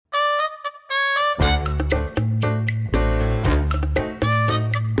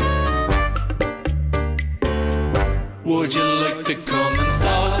Would you like to come and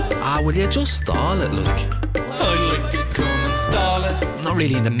stall it? Ah, will you just stall it, look? I'd like to come and stall it. I'm not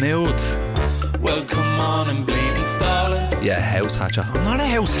really in the mood. Well, come on and bleed and stall it. Yeah, house hatcher. I'm not a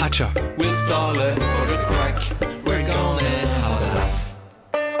house hatcher. We'll stall it for the crack. We're gonna have a laugh.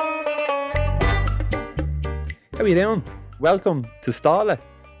 How are you doing? Welcome to Stall It.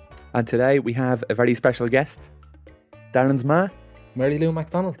 And today we have a very special guest, Darren's ma. Mary Lou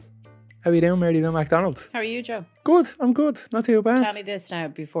MacDonald. How are you doing, Mary Lou MacDonald? How are you, Joe? Good, I'm good. Not too bad. Tell me this now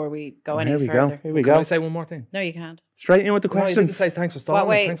before we go Here any we further. go. Here we Can go. I say one more thing? No, you can't. Straight in with the No, you didn't questions. say thanks for stalling. What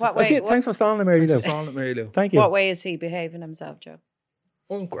way- Thanks what for way- stalling. Thanks for stalling, Mary Thanks Lou. for stalling, Mary Lou. Thank you. What way is he behaving himself, Joe?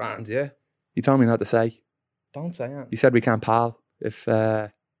 Grand, yeah. You told me not to say. Don't say it. You said we can't pal if I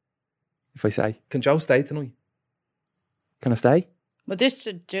say. Can Joe stay tonight? Can I stay? Well, this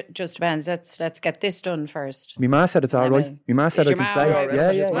just depends. Let's get this done first. My ma said it's all I right. mean, My ma said is I your can ma stay. all right? Yeah,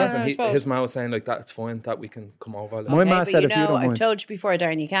 his yeah. ma's yeah. and I suppose. his ma was saying like that. It's fine that we can come over. My ma but said you if you don't know, I've mind. told you before,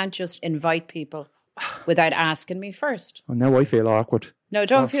 Darren, you can't just invite people without asking me first. Oh, now I feel awkward. No,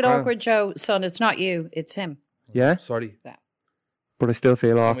 don't That's feel grand. awkward, Joe. Son, it's not you, it's him. Yeah? Sorry. But I still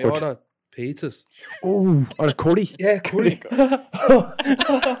feel Can we awkward. order pizzas? Oh, or a curry. Yeah, curry.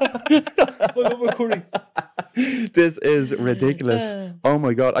 I love a curry. This is ridiculous. Oh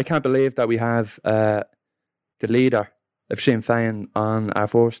my God. I can't believe that we have the leader of Sinn Féin on our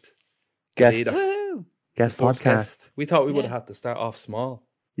first guest, Leader. Woo! guest First podcast. guest. We thought we would have Yeah. had to start off small.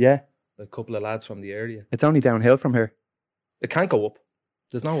 Yeah. A couple of lads from the area. It's only downhill from here. It can't go up.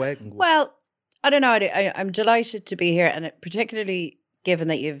 There's no way it can go up. Well, I don't know. I'm delighted to be here, and particularly given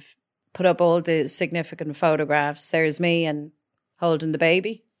that you've put up all the significant photographs. There's me and holding the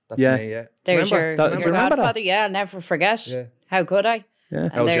baby. That's yeah. me, yeah. There's Remember? your, that- your remember that? godfather. Yeah, I'll never forget. Yeah. How could I? Yeah.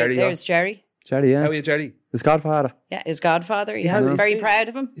 And How Jerry, yeah. there's Jerry. Jerry, yeah. How are you, Jerry? His godfather. Yeah, his godfather. Yeah, has- I'm he's very been- proud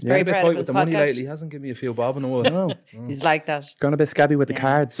of him. He's very been a bit proud tight of with his the money podcast. lately. He hasn't given me a few bob in a while. No. He's like that. Gone a bit scabby with the Yeah.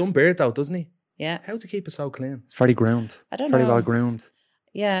 cards. Some beard though, doesn't he? Yeah, How's he keep it so clean? It's very groomed. I don't very know. well groomed.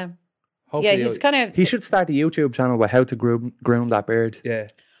 yeah, Hopefully yeah. He's kind of. He should start a YouTube channel with how to groom that beard. Yeah.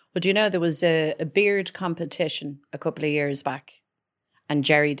 Well, do you know there was a beard competition a couple of years back, and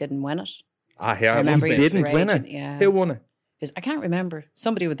Jerry didn't win it. Ah, yeah. I remember he he was didn't win raging. it. Yeah, Who won it? I can't remember.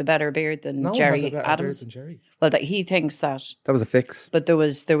 Somebody with a better beard than No one Jerry has a better Adams. beard than Jerry. Well, that he thinks that. That was a fix. But there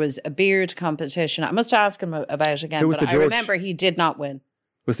was a beard competition. I must ask him about it again. Who was but the I judge? remember he did not win.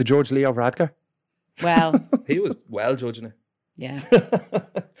 Was the George Leo Radker? Well, He was well judging it. yeah.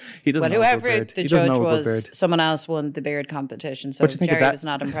 He doesn't Well, know a whoever good beard. the He doesn't judge know a good was, beard. someone else won the beard competition. So What do you think of Jerry that? was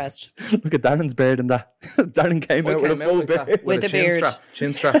not impressed. Look at Darren's beard and that. Darren came out with a full that, beard. With a the chin beard. strap.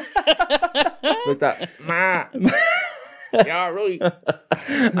 Chin strap. Like that. Ma. Yeah, right.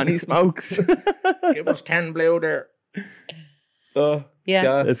 And he smokes. Give us 10 blue there. Yeah.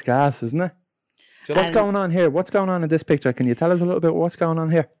 gas. It's gas, isn't it? Do you What's And- going on here? What's going on in this picture? Can you tell us a little bit what's going on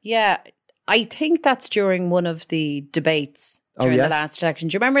here? Yeah. I think that's during one of the debates Oh, during yeah? the last election.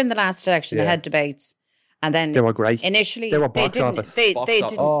 Do you remember in the last election they Yeah. had debates? And then They were great. initially They were box didn't, office. They, Box they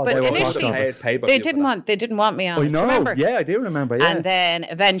office. didn't, Oh, but they were initially box office. they didn't want me on. I it. Do you know. remember? Yeah, I do remember. Yeah. And then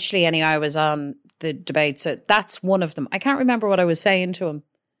eventually, anyway, I was on the debate. So that's one of them. I can't remember what I was saying to him,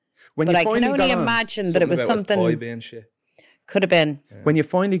 when but you I can finally only got on- imagine that it was about his pie something being shit. could have been. when you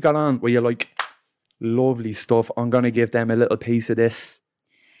finally got on, where you're like, lovely stuff. I'm gonna give them a little piece of this.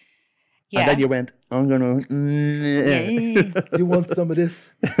 Yeah. And then you went, I'm gonna. You want some of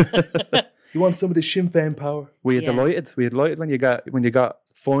this? You want some of the Sinn Féin power? Were you Yeah. delighted? Were you delighted when you got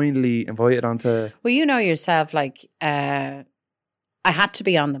finally invited onto? Well, you know yourself, like, I had to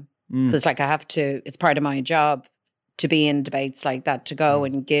be on them because, like, I have to, it's part of my job to be in debates like that, to go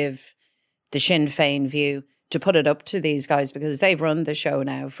and give the Sinn Féin view, to put it up to these guys because they've run the show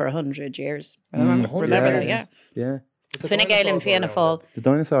now for 100 years. Remember 100 that? years. Yeah. Yeah, Fine Gael and Fianna Fáil. the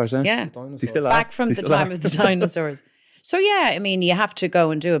dinosaurs. Yeah, Yeah. They still are. Back from They the still time are. of the dinosaurs. So, yeah, I mean, you have to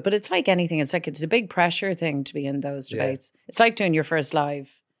go and do it. But it's like anything. It's a big pressure thing to be in those Yeah. debates. It's like doing your first live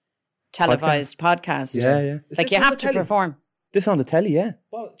televised podcast. Yeah, yeah. Is Like this you on have the to telly? perform. This on the telly, yeah.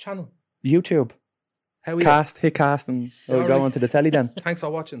 What channel? YouTube. How are you? Hit cast, and it'll go Alright. onto the telly then. Thanks for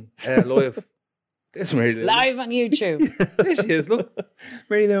watching. Live. This really Live on YouTube. There she is. Look,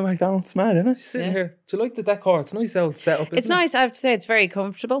 Mary Lou MacDonald's mad, isn't it? she's sitting Yeah. here. Do you like the decor? It's a nice old setup. It's isn't it? nice. I have to say, it's very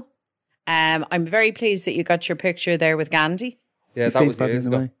comfortable. I'm very pleased that you got your picture there with Gandhi. Yeah, Your that face was back years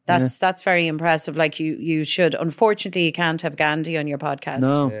in the ago. way. That's very impressive. Like you should. Unfortunately, you can't have Gandhi on your podcast.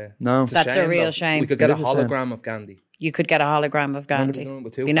 No, Yeah. no. It's That's a real though. shame. We could get It a is a shame. hologram of Gandhi. You could get a hologram of Remember Gandhi. the one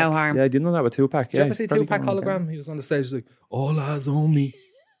with Be no Tupac? harm. Yeah, I didn't know that with Tupac. Did you ever see Tupac hologram? He was on the stage, he's like, all eyes on me.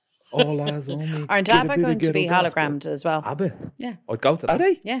 All eyes on me. Aren't Get a ABBA bit of going to be ghetto gospel. hologrammed as well? ABBA? Yeah. I'd go to that. Are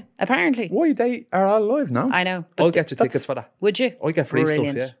they? Yeah, apparently. Why they are all alive now? I know. I'll get you tickets for that. Would you? I get free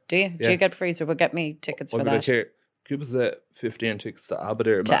Brilliant. stuff, yeah. Do you? Do Yeah. you get free? So we'll get me tickets I'll for be like, that. here, give us 15 tickets to ABBA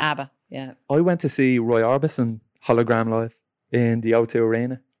there, To man. ABBA. Yeah. I went to see Roy Orbison hologram live in the O2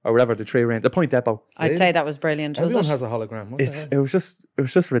 Arena or whatever, the Tree Arena, the Point Depot. I'd say that was brilliant. Was Everyone it? has a hologram. What the It's hell? it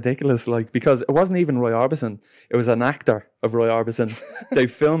was just ridiculous, like, because it wasn't even Roy Orbison. It was an actor of Roy Orbison. They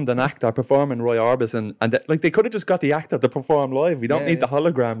filmed an actor performing Roy Orbison, and they could have just got the actor to perform live. We don't Yeah, need the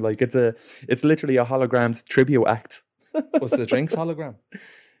hologram. Like it's literally a hologram's tribute act. Was the drinks hologram?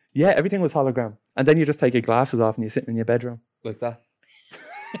 Yeah, everything was hologram, and then you just take your glasses off and you're sitting in your bedroom. Like that?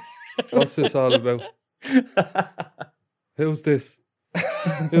 What's this all about? Who's this?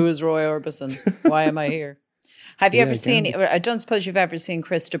 Who is Roy Orbison? Why am I here? Have you Yeah, ever seen? again. I don't suppose you've ever seen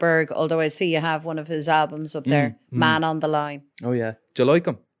Krista Berg. Although I see you have one of his albums up there, "Man on the Line." Oh yeah, Do you like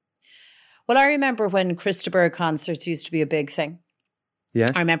him? Well, I remember when Krista Berg concerts used to be a big thing. yeah.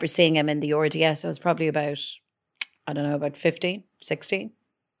 I remember seeing him in the RDS. I was probably about, I don't know, about 15, 16.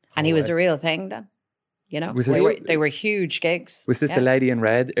 And he was a real thing then. You know, Was they this- were huge gigs. Was this Yeah. the Lady in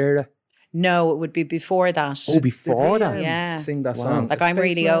Red era? No, it would be before that. Oh, before that. Yeah. Sing that Wow. song. Like, I'm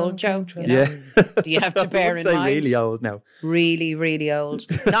really Spaceman old, Joe, came you know? Yeah. Do you have to I bear wouldn't in say mind? really old now. Really, really old.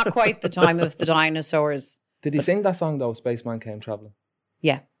 Not quite the time of the dinosaurs. Did he sing that song though? Spaceman Came Traveling.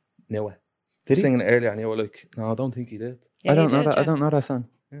 Yeah. Knew it. Did he? Singing it earlier, and you were like, "No, I don't think he did." Yeah, I don't you know did, that. I yeah. don't know that song.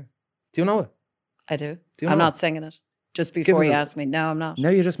 Do you know it? I do. Do you I'm know not it? singing it. Just before us you a- asked me. No, I'm not. No,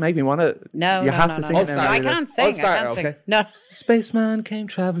 you just make me want to. No, you no, have no, to no. sing I'll it now. start. I really. can't sing. I'll start, I can't sing. okay? No. Spaceman came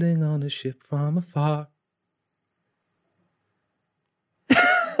traveling on a ship from afar.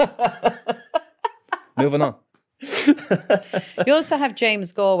 Moving on. You also have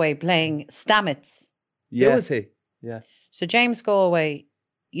James Galway playing Stamets. Who is he? Yeah. So James Galway,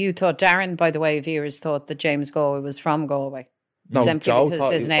 you thought, Darren, by the way, viewers thought that James Galway was from Galway. No, Simply Joe because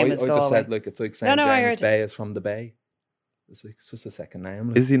thought his name is I just Galway. said like it's like saying No, I James heard- Bay is from the Bay. It's like it's just a second name.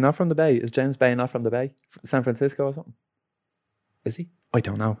 Like. Is he not from the Bay? Is James Bay not from the Bay? San Francisco or something? Is he? I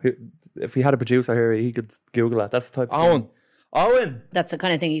don't know. If we had a producer here, he could Google that. That's the type of Owen. thing. Owen. That's the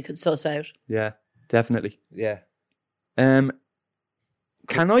kind of thing you could suss out. Yeah, definitely. Yeah. Can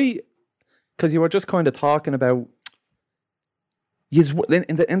I? Because you were just kind of talking about. He's in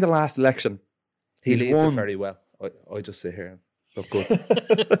the last election. He He's leads won. it very well. I just sit here and look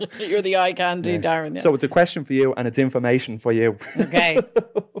good. You're the eye candy, Darren. Yeah. So it's a question for you and it's information for you. Okay.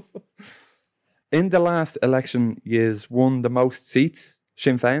 In the last election, you've won the most seats,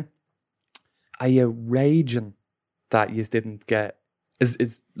 Sinn Féin. Are you raging that you didn't get?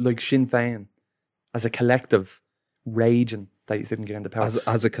 Is like Sinn Féin as a collective raging that you didn't get into power?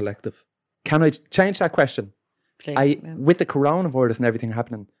 as a collective. Can I change that question? Please. With the coronavirus and everything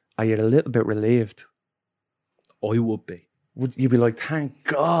happening, are you a little bit relieved? I would be. Would you be like, thank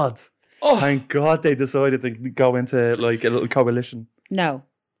God, Oh. thank God they decided to go into like a little coalition? No,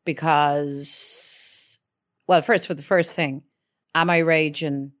 because, well, first, for the first thing, am I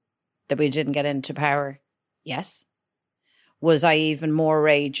raging that we didn't get into power? Yes. Was I even more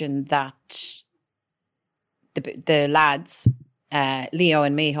raging that the lads, Leo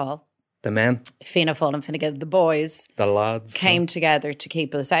and Mihal, The men, Fianna Fáil and Fine Gael, the boys, the lads. came together to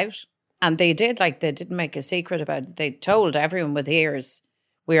keep us out? And they did, like, they didn't make a secret about it. They told everyone with ears,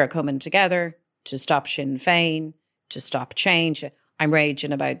 we are coming together to stop Sinn Féin, to stop change. I'm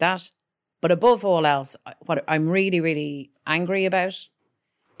raging about that. But above all else, what I'm really, really angry about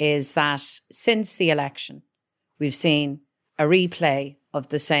is that since the election, we've seen a replay of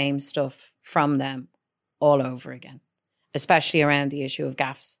the same stuff from them all over again, especially around the issue of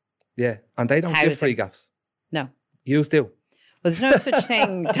gaffs. Yeah, and they don't give Housing. free gaffs. No. Yous do, Well, there's no such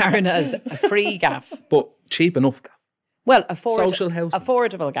thing, Darren, as a free gaff. but cheap enough gaff. Well, Social housing.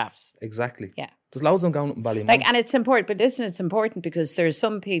 affordable gaffs. Exactly. Yeah. There's loads of them going up in Ballymun. Like, and it's important, but listen, it's important because there's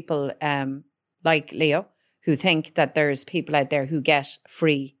some people like Leo who think that there's people out there who get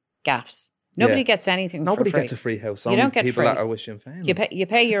free gaffs. Nobody Yeah. gets anything Nobody for free. gets a free house. You Only don't get people free. that are with Sinn Féin. You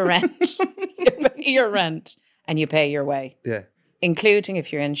pay your rent. You pay your rent and you pay your way, Yeah. including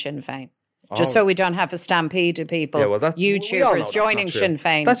if you're in Sinn Féin. Just Oh. so we don't have a stampede of people, Yeah, well, that's, we all know YouTubers that's joining not true. Sinn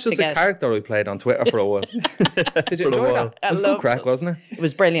Féin. That's just to a get, character I played on Twitter for a while. Did you For a enjoy while. that? I It was good loved crack, it. wasn't it? It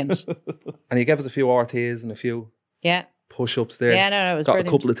was brilliant. And he gave us a few RTs and a few Yeah. push-ups there. Yeah, no, it was Got brilliant.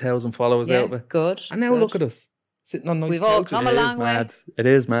 a couple of 1,000 followers Yeah, out of it. good. And now good. look at us. Sitting on nice We've all couches. come It a is long way. mad. It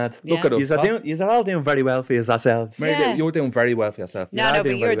is mad. Yeah. Look at us. You're all doing very well for yourselves. Mary, Yeah. you're doing very well for yourself. No, are no, but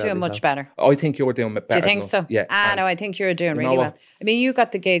doing you're very well doing much yourself. better. I think you're doing better. Do you think than so? us. Yeah. Ah, and- no, I think you're doing you really know well. what? I mean, you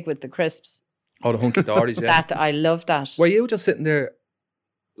got the gig with the crisps. Oh, the hunky dories, yeah. That I love that. Were you just sitting there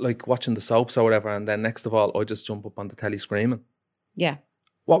like watching the soaps or whatever, and then next of all, I just jump up on the telly screaming. Yeah.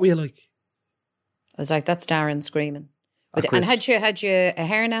 What were you like? I was like, that's Darren screaming. At And Crisps. had you a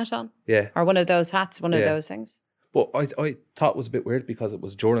hairnet on? Yeah. Or one of those hats, one of Yeah. those things? But I thought it was a bit weird because it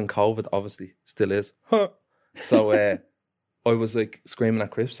was during COVID, obviously, still is. So I was like screaming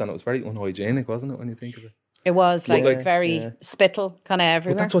at Crisps, and it was very unhygienic, wasn't it, when you think of it? It was like Yeah. very Yeah. spittle kind of But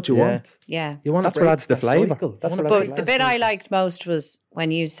everywhere. that's what you Yeah. want. Yeah. You want That's to what break adds the that flavour. cycle. That's You wanna what break adds But the the bit I liked most was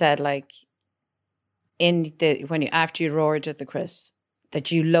when you said like after you roared at the Crisps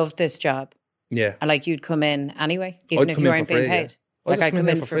that you loved this job Yeah. and like you'd come in anyway, even I'd if come you in weren't for being free, yeah. paid. I'd Like just I come come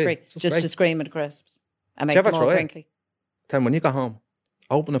in in for for free. free, It's just just to great. scream at Crisps and make Did you them ever all try it? crinkly. Then when you go home,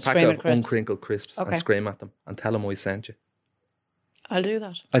 open a pack Scream of at Crisps. uncrinkled Crisps Okay. and scream at them and tell them I sent you. I'll do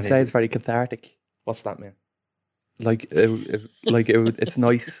that. I'd say it's very cathartic. What's that mean? Like, it's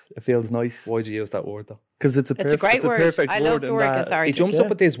nice. It feels nice Why'd you use that word though? because it's a It's a great word. perfect I love the in word that- He cathartic. jumps up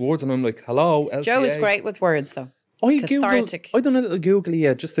with these words and I'm like, hello, LCA. Joe is great with words though. I Cathartic. I done a little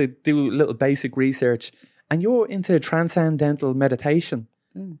Google just to do a little basic research, and you're into transcendental meditation.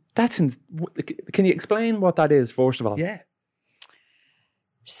 Can you explain what that is first of all? Yeah.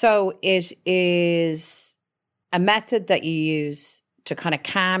 So it is a method that you use to kind of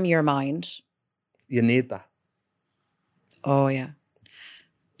calm your mind. You need that. Oh yeah.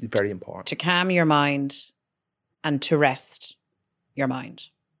 Very important. To calm your mind and to rest your mind.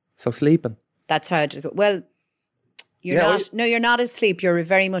 So sleeping. That's how it go. Well, you're Yeah, not. No, you're not asleep. You're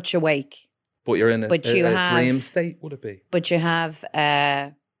very much awake. But you're in a, But you a have- dream state, would it be? But you have.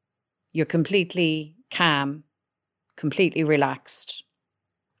 You're completely calm, completely relaxed,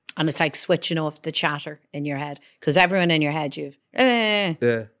 and it's like switching off the chatter in your head because everyone in your head you've,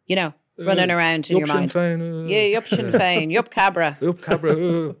 Yeah. you know, running around in your mind. Yeah, yup Sinn Féin, yup Cabra. Yup,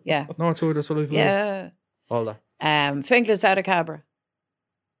 Cabra. Yeah, North side of Sullivan. yeah. All that. Finglas out of Cabra.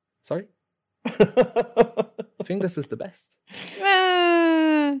 Sorry? I think this is the best.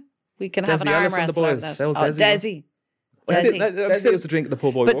 We can have Desi an arm Ellis and the wrestle over boys. that. Sell Oh, Desi, Desi. Desi. Desi. Desi used to drink at the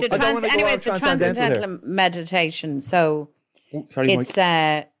pub. I But worked the at. don't wanna go anyway, on the transcendental transcendental meditation. So Sorry, it's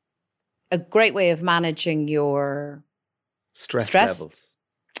a great way of managing your, Stress levels.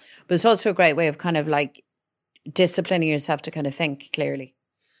 but it's also a great way of kind of like disciplining yourself to kind of think clearly.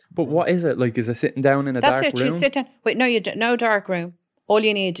 but what is it like? Is it sitting down in a That's dark it. room? You sit down. Wait, no, no dark room. All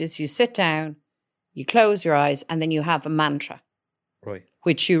you need is you sit down, you close your eyes, and then you have a mantra, Right.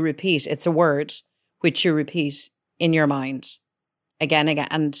 which you repeat. It's a word which you repeat in your mind again,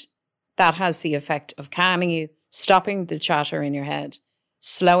 and that has the effect of calming you, stopping the chatter in your head,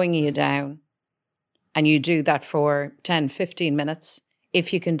 slowing you down. And you do that for 10, 15 minutes.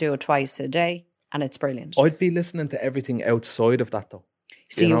 If you can do it twice a day, and it's brilliant. I'd be listening to everything outside of that though.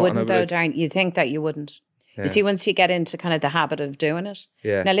 So you know, and wouldn't I'd be though, like- Darren. You think that you wouldn't. Yeah. You see, once you get into kind of the habit of doing it.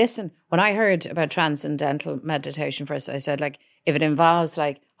 Yeah. Now listen, when I heard about transcendental meditation first, I said like, if it involves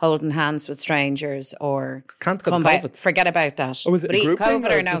like holding hands with strangers or Can't because come of by, COVID. forget about that. Oh, is it But a group thing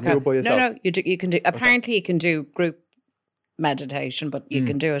COVID or or no just do it by COVID? No, yourself? you can do. Apparently, you can do group meditation, but you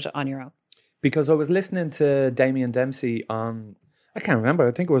can do it on your own. Because I was listening to Damien Dempsey on, I can't remember,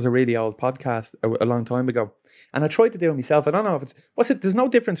 I think it was a really old podcast a long time ago. And I tried to do it myself. I don't know if there's no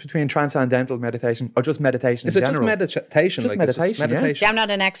difference between transcendental meditation or just meditation Is in it just general. meditation? Just Like, it's meditation, yeah. See, I'm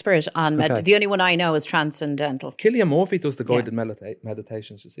not an expert on Okay. the only one I know is transcendental. Cillian Murphy does the guided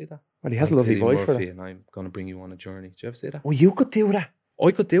meditations. You see that? Well, he has a lovely Cillian voice for Murphy, that. and I'm going to bring you on a journey. Do you ever see that? Well, you could do that.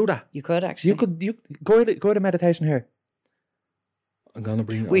 I could do that. You could actually. You go to meditation here. I'm going to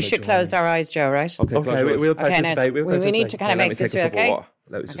bring you on We a should journey. close our eyes, Joe. Right? Okay, Okay, close your eyes. we'll Okay, now participate. We'll we need to participate. kind of Let me make take this a sip okay. of water.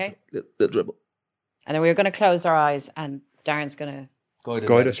 Let me just Okay. little dribble. And then we're going to close our eyes, and Darren's going to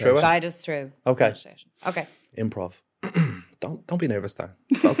Guide us through it. guide us through. Okay. meditation. Okay. Improv. don't be nervous, Darren.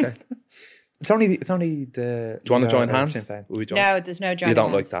 It's okay. It's only the. Do you want to join Sinn hands? Féin. Will we join? No, there's no joining You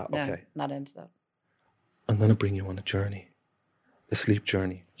don't like hands. that? No, Okay. not into that. I'm going to bring you on a journey. A sleep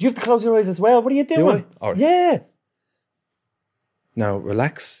journey. You have to close your eyes as well. What are you doing? I? All right. Yeah. Now,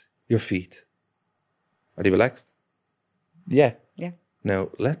 relax your feet. Are you relaxed? Yeah. Yeah. Now,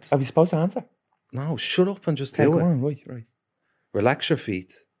 let's... Are we supposed to answer? No, shut up and just Okay, do go it. on. Right. Relax your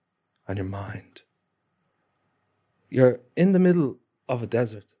feet and your mind. You're in the middle of a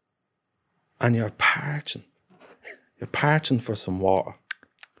desert and you're parching. You're parching for some water.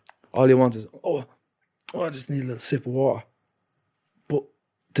 All you want is, I just need a little sip of water. But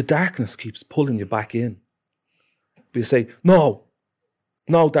the darkness keeps pulling you back in. But you say, no,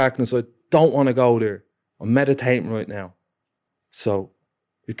 darkness, I don't want to go there. I'm meditating right now. So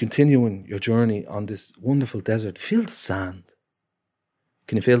you're continuing your journey on this wonderful desert. Feel the sand.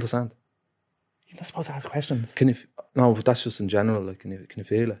 Can you feel the sand? You're not supposed to ask questions. Can you? No, but that's just in general. Like, can you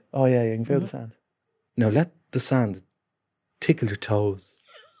feel it? Oh yeah, you can feel the sand. Now let the sand tickle your toes.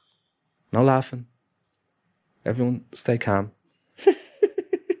 No laughing. Everyone stay calm.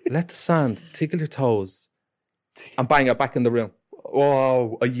 Let the sand tickle your toes and bang it back in the room.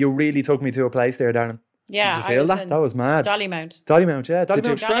 Whoa, you really took me to a place there, Darren. Yeah, Did you feel that? That was mad. Dollymount. Dollymount, yeah. Did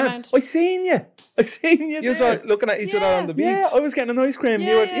you? Dollymount. I seen you. You there. were looking at each other on the beach. Yeah, I was getting an ice cream. Yeah,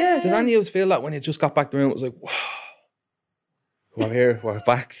 you were, yeah, Did any of you feel that when you just got back to the room? It was like, wow, we're here, we're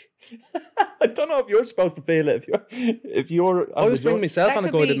back. I don't know if you're supposed to feel it. If you're I was bringing myself That on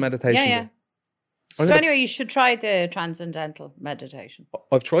a could guided be- meditation. Yeah, yeah. So anyway, you should try the transcendental meditation.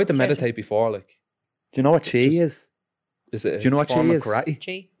 I've tried to Seriously. meditate before. Like, Do you know what chi is? is it? Do you know it's what form chi of is? Karate,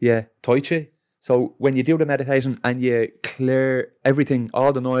 Gee. Yeah. Tai Chi. So when you do the meditation and you clear everything,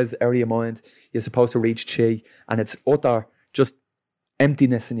 all the noise out of your mind, you're supposed to reach chi, and it's utter just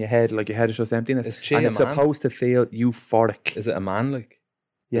emptiness in your head. Like your head is just emptiness, Is chi and a it's man? supposed to feel euphoric. Is it a man? Like,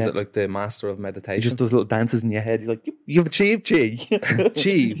 Yeah. is it like the master of He meditation? just does little dances in your head. You're like, you've achieved chi.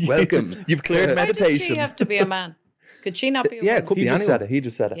 Chi, welcome. You've cleared Why Why does meditation. she have to be a man? Could she not be a Yeah, it woman? could He be just anyone. said it. He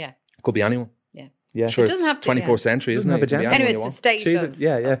just said it. Yeah, Could be anyone. yeah. Yeah. Sure, doesn't it's have to, 24th yeah. century, Doesn't isn't have it? a It can be gender. Anyway, anyone it's you a want. state Chi- of...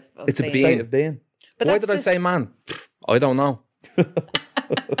 yeah, yeah. of It's a being. being. State of being. But Why that's did I the- say man? I don't know.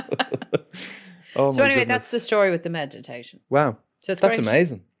 Oh, So my anyway, goodness. that's the story with the meditation. Wow. So it's That's great.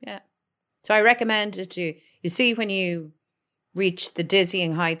 amazing. Yeah. So I recommend it to you. You see, when you reach the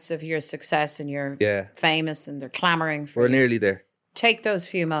dizzying heights of your success and you're Yeah, famous and they're clamoring for we're you, nearly there. take those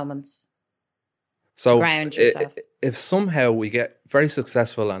few moments. So ground yourself. if somehow we get very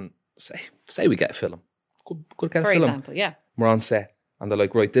successful and say we get a film, could get a For film. example, yeah. We're on set and they're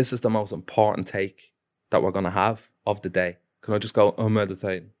like, right, this is the most important take that we're going to have of the day. Can I just go, I'm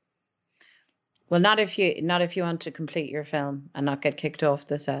meditating? Well, not if you want to complete your film and not get kicked off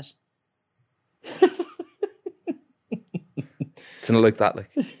the set. It's not like that,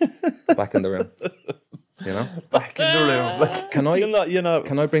 like back in the room. You know? Back in the room. Like, Can I you know.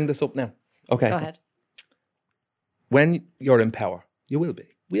 can I bring this up now? Okay. Go ahead. When you're in power, you will be.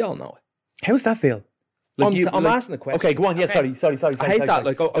 We all know it. How's that feel? I'm asking a question. Okay, go on. Yeah, Okay. sorry. I hate that.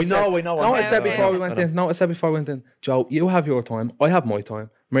 Like, I know. I know. I said Okay. before we went in. No, I said before we went in. Joe, you have your time. I have my time.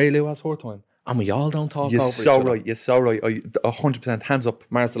 Mary Lou has her time, and we all don't talk You're over so each other. right. You're so right. 100%. Hands up.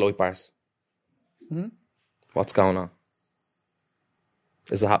 Mars the light bars. What's going on?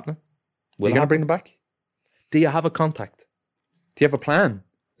 Is it happening? Will you it gonna happen? bring them back? Do you have a contact? Do you have a plan?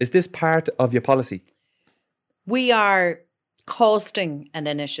 Is this part of your policy? We are costing an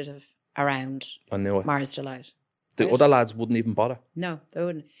initiative around I knew it. Mars Delight. The right? other lads wouldn't even bother. No, they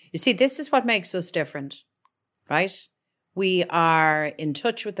wouldn't. You see, this is what makes us different, right? We are in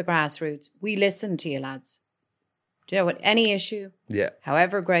touch with the grassroots. We listen to you, lads. Do you know what? Any issue, Yeah,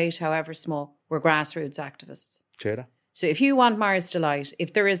 however great, however small, we're grassroots activists. cheer that. So if you want Mars Delight,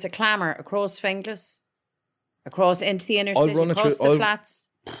 if there is a clamour across Finglas, across into the inner I'll city, run it across through- the I'll- flats,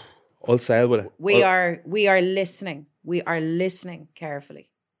 I'll sail with it. we are listening. We are listening carefully.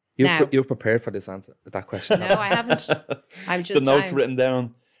 now- You've prepared for this answer, that question. No, I haven't. I'm just The notes saying. written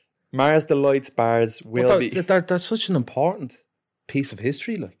down. Mars the lights bars will But be. they're such an important piece of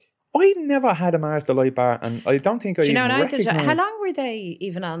history. Like, I never had a Mars the light bar, and I don't think I Do you know even neither? How recognised long were they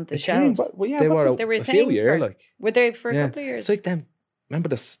even on the the thing. shelves? Well, yeah, they what were the- They were a a few thing years. for- Like, Were they for a yeah. couple of years? It's like them. Remember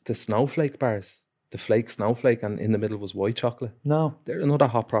the snowflake bars? The flake snowflake, and in the middle was white chocolate. No. They're another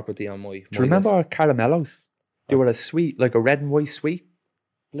hot property on my. Do you remember list. our caramellos? They were a sweet, like a red and white sweet.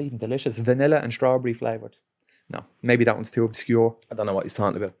 Bleeding delicious. Vanilla and strawberry flavoured. No, maybe that one's too obscure. I don't know what he's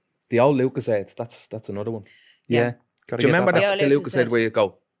talking about. The old Lucasade. That's another one. Yeah. Yeah. Gotta Do you get remember that back. that, Yeah, the Lucasade Lucasade. where you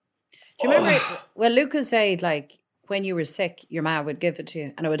go? Do you remember? Well, Lucas said like when you were sick, your ma would give it to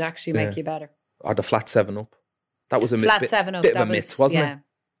you, and it would actually make Yeah. you better. Or the flat 7-Up? That was a Flat bit, 7-Up. bit that of a was, myth, wasn't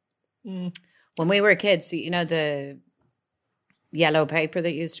yeah. it? When we were kids, you know the yellow paper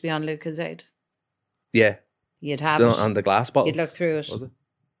that used to be on Lucasade. Yeah, You'd have it, on the glass bottles. You'd look through it. Was it?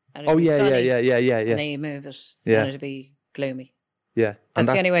 and it'd Oh be yeah, sunny, yeah. And then you move it, Yeah. and it'd be gloomy. Yeah. That's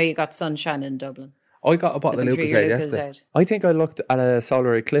that- the only way you got sunshine in Dublin. I got a bottle of Looking through your Lucasade yesterday. Lucasade. I think I looked at a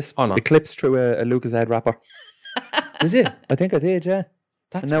solar eclipse. Oh, no. Eclipse through a Lucasade wrapper. Did you? I think I did, yeah.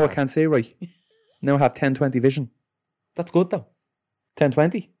 That's And now I mad. can't see right. Now I have 1020 vision. That's good though.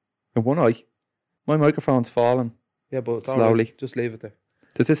 1020 in one eye. My microphone's falling. Yeah, but it's all Slowly. right. Just leave it there.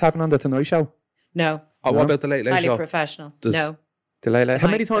 Does this happen on the Tonight Show? No, Oh, No. what about the Late Late highly Show? professional. Does- No, The Late Late. How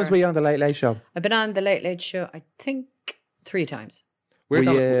mics many times are- were you on the Late Late Show? I've been on the Late Late Show. I think 3 times. We're Were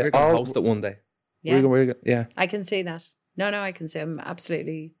gonna, you we're gonna all- host it one day. Yeah, Yeah. I can see that. No, I can see. I'm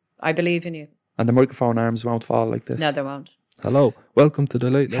absolutely. I believe in you. And the microphone arms won't fall like this. No, there won't. Hello, welcome to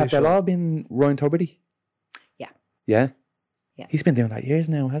the Late Have Late they Show. all been Ryan Tuberty? Yeah. Yeah? Yeah. He's been doing that years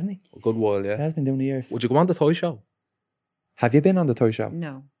now, hasn't he? A good while, He yeah. has been doing it years. Would you go on the toy show? Have you been on the toy show?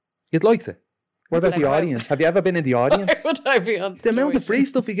 No. You'd like to. What about Like the I- audience? Have you ever been in the audience? Would I be on The amount of free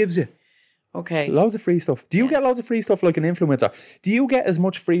stuff he gives you. Okay. Loads of free stuff. Do you get loads of free stuff like an influencer? Do you get as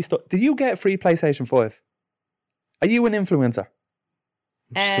much free stuff? Do you get a free PlayStation 5? Are you an influencer?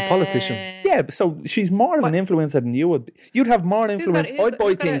 She's a politician. Yeah, so she's more of an influencer than you would. You'd have more influence. who- I'd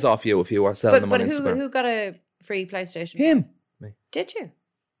buy got things a- off you if you were selling But, them on but Instagram. who got a free PlayStation? Him. Did you?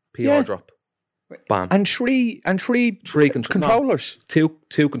 PR Yeah. drop. Bam. And three Three controllers.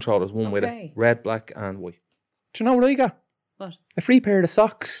 Two controllers, one with it. Okay. Red, black, and white. Do you know what I got? What? A free pair of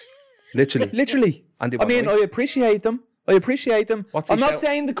socks. Literally. Literally. And they I were mean, nice. I appreciate them. What's he I'm not shout-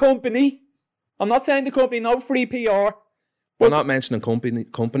 saying the company. No free PR. We're not mentioning companies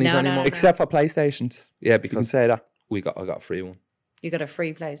No, anymore. no. Except for PlayStations. Yeah, You can because say that. I got a free one. You got a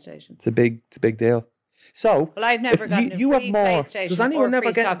free PlayStation. It's a big deal. So, Well, I've never if gotten you a have free more. PlayStation Does anyone or never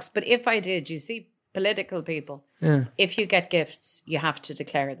free get- socks. But if I did, you see, political people, Yeah. if you get gifts, you have to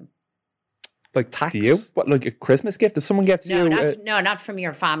declare them. Like tax. Do you? What, like a Christmas gift? If someone gets No, you... not from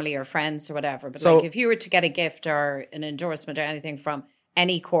your family or friends or whatever. But So- like if you were to get a gift or an endorsement or anything from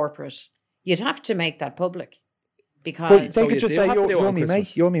any corporate, you'd have to make that public. but Because they So could you just do say, have to do it you're on me mate,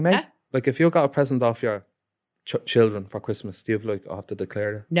 Christmas. you're me mate. Huh? Like if you got a present off your children for Christmas, do you have like, I have to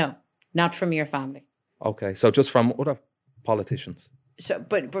declare it? no, not from your family. Okay, so just from other politicians. So,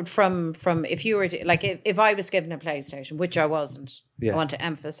 but from if you were to, like if I was given a PlayStation, which I wasn't, Yeah. I want to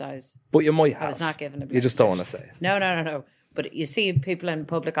emphasize But you might have. I was not given a PlayStation. You just don't want to say it. No. But you see, people in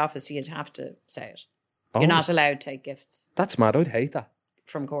public office, you'd have to say it. Oh. You're not allowed to take gifts That's mad. I'd hate that.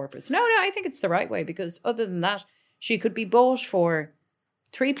 from corporates. No, I think it's the right way because other than that, she could be bought for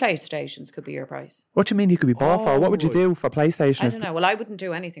 3 PlayStations. Could be your price. What do you mean you could be bought for? What would you right. do for PlayStation? I don't know. Well, I wouldn't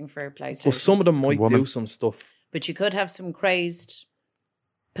do anything for a PlayStation. Well, some of them might Woman. do some stuff. But you could have some crazed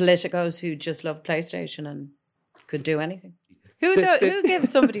politicos who just love PlayStation and could do anything. Who gives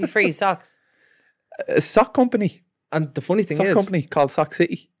somebody free socks? A sock company. And the funny thing Sock is, company called Sock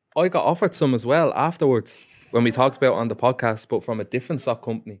City. I got offered some as well afterwards when we talked about it on the podcast, but from a different sock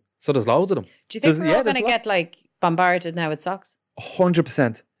company. So there's loads of them. Do you think we're all there's going to a lot. get like bombarded now with socks?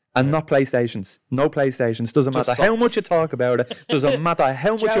 100%. And not PlayStations. No PlayStations. Doesn't Just matter how socks. much you talk about it. Doesn't matter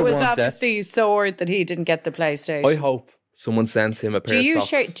how much Joe you was want it. obviously sore that he didn't get the PlayStation. I hope someone sends him a pair of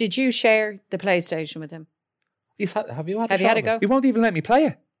socks. Did you share the PlayStation with him? Have you had Have you had a go? He won't even let me play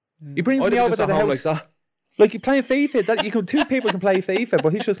it. He brings I'd me have over just to at the home house. like that. Like you're playing FIFA. Two people can play FIFA,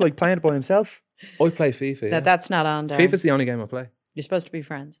 but he's just like playing it by himself. I play FIFA. No, Yeah. that's not on there. FIFA's the only game I play. You're supposed to be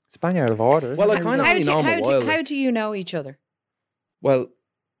friends. It's bang out of order. Isn't Well, it? I kind of only know him a while. How do you know each other? Well,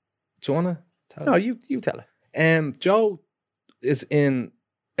 do you want to tell? No, you tell it. Joe is in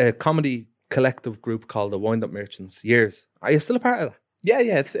a comedy collective group called the Wind Up Merchants. Years. Are you still a part of that? Yeah,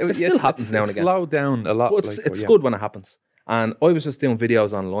 it still happens now and again. Slowed down a lot. But it's good when it happens. And I was just doing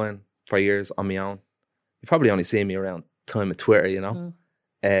videos online for years on my own. You probably only see me around time of Twitter, you know.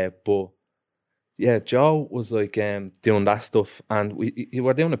 But yeah, Joe was like doing that stuff, and you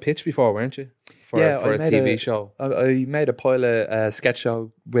were doing a pitch before, weren't you? For I a made TV show. I made a pilot sketch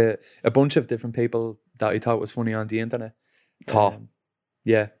show with a bunch of different people that I thought was funny on the internet.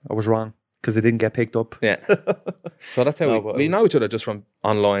 Yeah, I was wrong because it didn't get picked up. Yeah. So that's how No, but we it know each other just from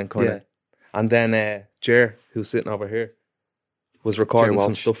online, kind of. Yeah. And then Jer, who's sitting over here, was recording some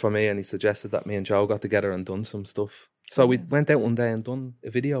Walsh. stuff for me, and he suggested that me and Joe got together and done some stuff. So we went out one day and done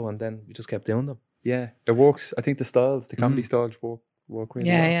a video, and then we just kept doing them. Yeah, it works. I think the comedy styles work really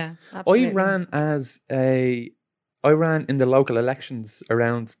well. Yeah, absolutely. I ran in the local elections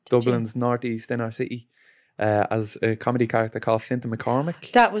around Dublin's northeast inner city as a comedy character called Fintan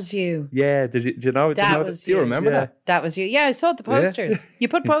McCormick. That was you. Yeah, do you know? That was Do you remember Yeah. that? That was you. Yeah, I saw the posters. You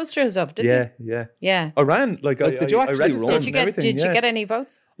put posters up, didn't you? Yeah. Yeah. I ran Like, did you actually registered run? Did you and get everything, Did you yeah. get any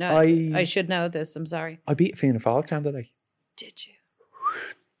votes? No, I- I should know this. I'm sorry. I beat Fianna Fáil candidate. Did you?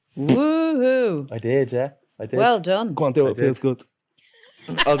 Woohoo! I did, yeah. I did. Well done. Go on, do I it. Feels did. good.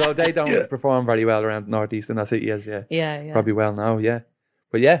 Although they don't perform very well around northeast inner city as Yeah, yeah. probably well now, yeah.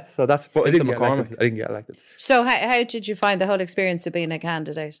 But yeah, so that's. But I Fintan didn't get McCormick. elected. I didn't get elected. So how did you find the whole experience of being a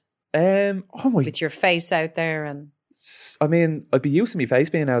candidate Oh my! with your face out there and I mean, I'd be used to my face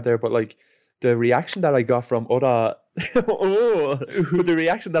being out there, but like the reaction that I got from other, but the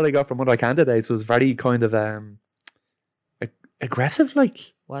reaction that I got from other candidates was very kind of aggressive.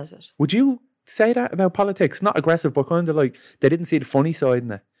 Like, was it? would you say that about politics? Not aggressive, but kind of like they didn't see the funny side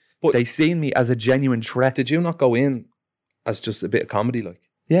in it. But they seen me as a genuine threat. Did you not go in as just a bit of comedy, like?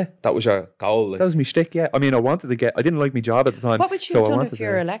 Yeah. That was your goal. Like, That was my shtick, yeah. I mean, I didn't like my job at the time. What would you so have I done wanted if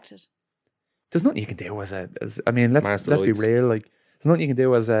you're to, elected? There's nothing you can do as I mean, let's be Master real. Like, there's nothing you can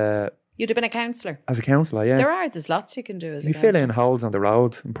do as a You'd have been a councillor. councillor, yeah. There's lots you can do as a You fill councillor. in holes on the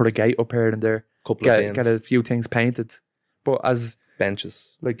road and put a gate up here and there. couple of Get bins, a few things painted. But as,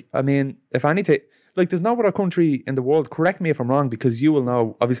 benches. like, I mean, if anything, like, there's no other country in the world, correct me if I'm wrong, because you will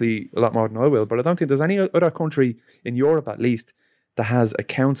know, obviously, a lot more than I will, but I don't think there's any other country in Europe, at least, that has a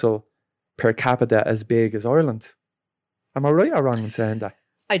council per capita as big as Ireland. Am I right or wrong in saying that?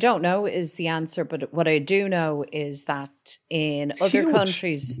 I don't know is the answer, but what I do know is that in It's other huge.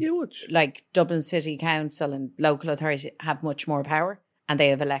 countries, Huge. like Dublin City Council and local authorities have much more power, and they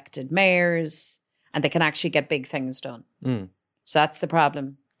have elected mayors, and they can actually get big things done. Mm. So that's the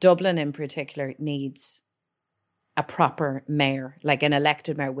problem. Dublin in particular needs a proper mayor, like an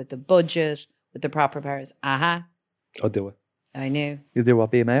elected mayor with the budget, with the proper powers. I'll do it. I knew. You do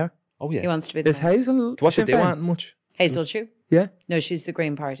what, be a mayor? Oh, yeah. He wants to be the Is mayor. Hazel What Sinn did they Féin? want much? Hazel Chew? Yeah. No, she's the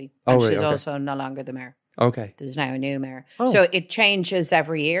Green Party. Oh, And right, she's okay. also no longer the mayor. Okay. There's now a new mayor. Oh. So it changes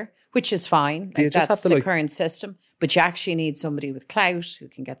every year, which is fine. Do you Like, just that's have to, the like- current system. But you actually need somebody with clout who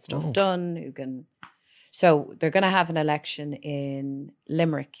can get stuff done, who can. So they're going to have an election in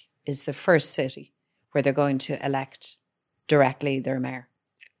Limerick, is the first city where they're going to elect directly their mayor.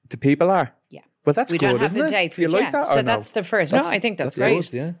 The people are? Yeah. Well, that's We good, don't have isn't a it? date for Do you it like yet. that So or no? that's the first. That's- no, I think that's that's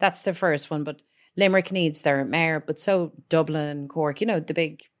great. good, yeah. That's the first one. But Limerick needs their mayor, but so Dublin, Cork, the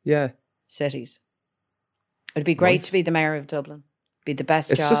big Yeah. cities. It'd be great Nice. to be the mayor of Dublin. Be the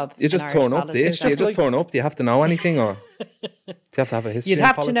best It's job. just, you in just Irish turn up, do you? politics. Do you just like- turn up? Do you have to know anything, or do you have to have a history? You'd in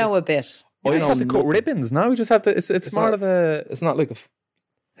have to know politics? a bit. You I just have know to cut nothing. ribbons now. You just have to. It's more not- of a It's not like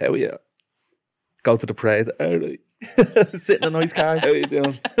hell yeah, go to the parade. All right, sitting in nice cars. how you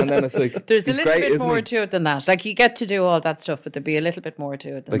doing? And then it's like There's a it's little great, bit isn't more it? to it than that. Like you get to do all that stuff, but there'd be a little bit more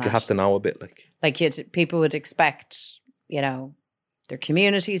to it than Like that. you have to know a bit. Like People would expect, their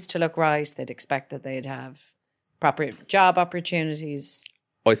communities to look right. They'd expect that they'd have proper job opportunities.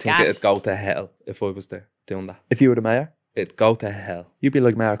 I think Gaffs. it'd go to hell if I was there doing that. If you were the mayor, It'd go to hell. you'd be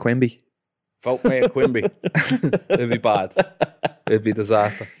like Mayor Quimby. Vote Mayor Quimby. It'd be bad. It'd be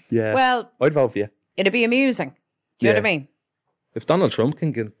disaster. Yeah. Well, I'd vote for you. it'd be amusing. Do you know what I mean? If Donald Trump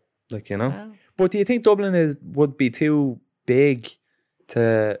can get, But do you think Dublin would be too big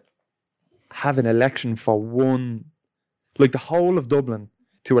to have an election for one, like the whole of Dublin,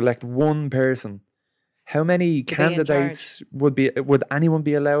 to elect one person? How many To be in candidates would anyone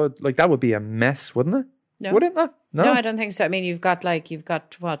be allowed? Like that would be a mess, wouldn't it? No. Would it not? No, I don't think so. I mean, you've got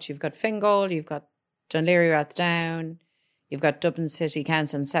Fingal, you've got Dunleary Rathdown, you've got Dublin City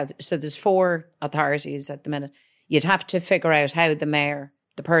Council and South. So there's 4 authorities at the minute. You'd have to figure out how the mayor,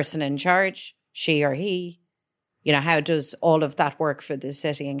 the person in charge, she or he, how does all of that work for the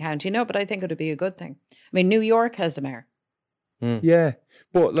city and county? No, but I think it would be a good thing. I mean, New York has a mayor, Yeah,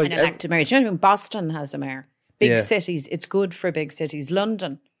 but like an elected mayor. Do you know what I mean? Boston has a mayor. Big Yeah. cities, it's good for big cities.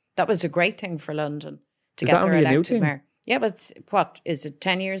 London, that was a great thing for London to Is get that their only a new elected thing? mayor. Yeah, but what is it?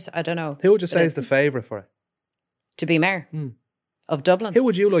 10 years? I don't know. who would you But say is the it's favourite for it? to be mayor of Dublin? Who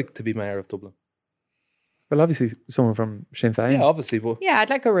would you like to be mayor of Dublin? well, obviously someone from Sinn Féin. Yeah, obviously, but Yeah, I'd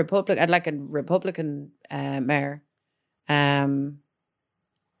like a Republican mayor.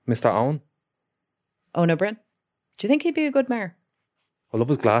 Mr. Owen. Ona Bryn. Do you think he'd be a good mayor? I love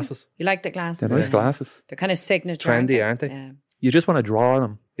his glasses. You like the glasses? They're nice yeah? glasses. They're kind of signature. Trendy, aren't they? Yeah. You just want to draw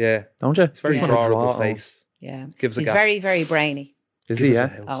them, Yeah, don't you? it's very Just wanna drawable draw 'em. face. Yeah. Gives a He's gap. very, very brainy. Is Give he? us a Yeah.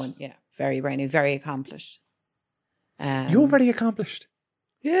 house. Owen, yeah. Very brainy, very accomplished. You're very accomplished.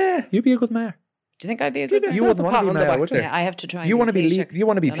 Yeah, You'd be a good mayor. Do you think I'd be a good mayor? You wouldn't want pat to be on the mayor, back would you? there. Yeah, I have to try and You want to be Taoiseach, you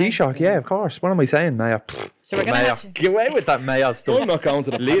want to be don't I? Taoiseach, yeah, of course. What am I saying, mayor? So we're going to Mayor, have to... get away with that mayor stuff. I'm not going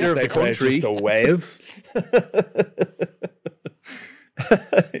to the Leader of the Palace country. Day parade just a wave.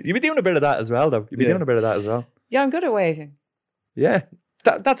 You'd be doing a bit of that as well, though. You'd be Yeah. doing a bit of that as well. Yeah, I'm good at waving. Yeah,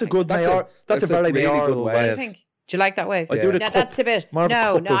 that's a good That's mayor. That's a very really good mayoral way. What do you wave. think? Do you like that wave? I do the No, cup. that's a bit... More of a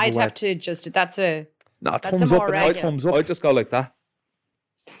No, cup no, of I'd wave. have to just... That's a... No, That's thumbs a up more and regular. thumbs up. I just go like that.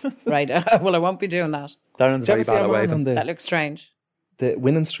 Right. Well, I won't be doing that. Darren's Did you very ever see bad that at man waving. on That looks strange. the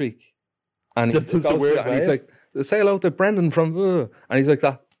winning streak? And he That does the goes weird and he's wave. like, say hello to Brendan from and he's like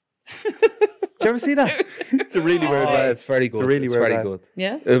that. Did you ever see that? It's a really weird Oh, wave. it's very good. a really it's weird very wave. good.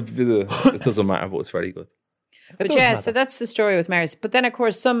 Yeah. It doesn't matter, but it's very good. But does yeah, matter. so that's the story with mayors. But then, of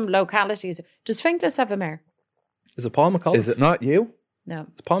course, some localities... Does Finglas have a mayor? Is it Paul McAuliffe? Is it not you? No.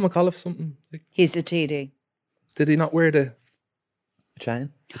 Is Paul McAuliffe something? Like, He's a TD. did he not wear the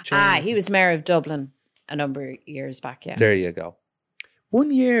Chain. chain? He was mayor of Dublin a number of years back, yeah. There you go.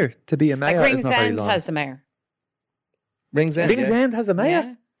 1 year to be a mayor Like is not very Ringsend long. has a mayor. Rings End. Ringsend yeah. has a mayor.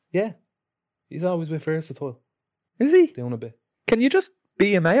 Yeah. Yeah. He's always been versatile. Is he? Doing a bit. Can you just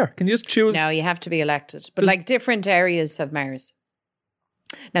be a mayor? Can you just choose? No, you have to be elected. But like different areas have mayors.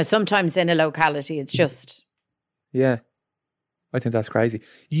 Now, sometimes in a locality, it's just Yeah. I think that's crazy.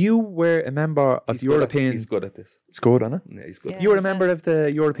 You were a member of He's the good at- European... He's good at this. It's good, isn't it? Yeah, he's good. Yeah. You were a Is member that- of the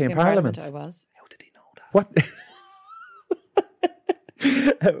European in Parliament. I was. How did he know that? What?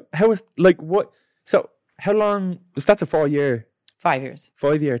 How was... Like, what... So, how long... That's a 4-year 5 years.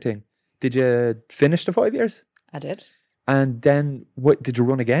 5-year thing. Did you finish the 5 years? I did. And then what? Did you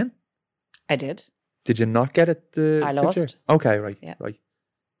run again? I did. Did you not get it? I lost. year? Okay, right, Yeah. right.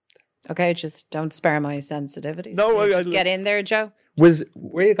 Okay, just don't spare my sensitivities. No, You I- just I- get in there, Joe. Was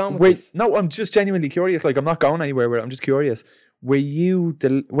Where are you going with wait? this? No, I'm just genuinely curious. Like, I'm not going anywhere with it. I'm just curious. Were you?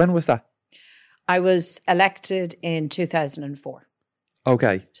 When was that? I was elected in 2004.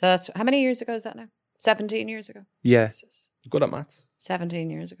 Okay, So that's how many years ago is that now? 17 years ago. yeah. Jesus. Good at maths. 17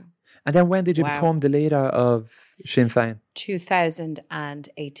 years ago. And then when did you Wow. become the leader of Sinn Féin?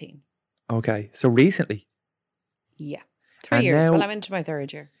 2018. Okay, so recently. Yeah. 3 And years. now- Well, I'm into my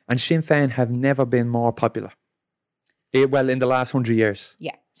third year. And Sinn Féin have never been more popular. Well, in the last 100 years.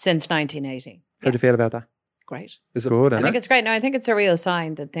 Yeah. Since 1980. How do you feel about that? Great. Is it Good, I isn't think it? it's great. No, I think it's a real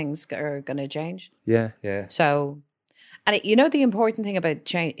sign that things are going to change. Yeah. Yeah. So, and you know, the important thing about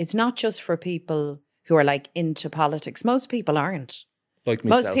change, it's not just for people who are like into politics. Most people aren't. Like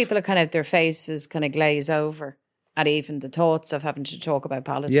myself. Most people are kind of, their faces kind of glaze over at even the thoughts of having to talk about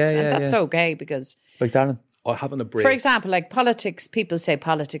politics. Yeah, and yeah, that's yeah. okay because, Like Darren. Or having a break. for example, like politics, people say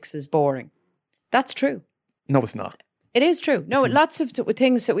politics is boring. That's true. No, it's not. It is true. No, lots of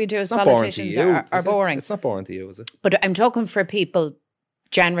things that we do It's as not boring to politicians you, are is it? boring. It's not boring to you, is it? But I'm talking for people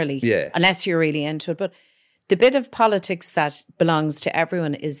generally, Yeah. unless you're really into it. But the bit of politics that belongs to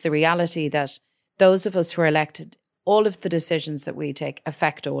everyone is the reality that those of us who are elected, all of the decisions that we take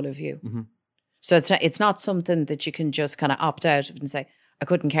affect all of you. Mm-hmm. So it's not something that you can just kind of opt out of and say, I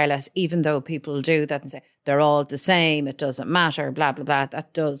couldn't care less, even though people do that and say, they're all the same, it doesn't matter, blah, blah, blah.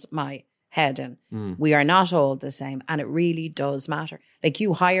 That does my head in. We are not all the same, and it really does matter. Like,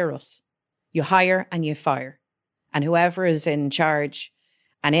 you hire us. You hire and you fire. And whoever is in charge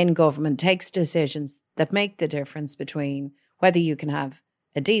and in government takes decisions that make the difference between whether you can have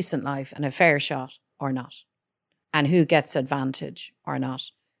a decent life and a fair shot or not, and who gets advantage or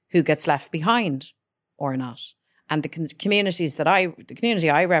not, who gets left behind or not. And the communities the community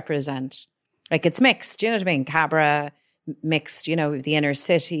I represent, like, it's mixed, you know what I mean? Cabra, mixed, you know, the inner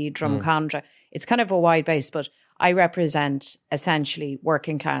city, Drumcondra. It's kind of a wide base, but I represent essentially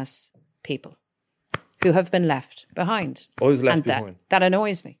working class people who have been left behind. I was left And behind. that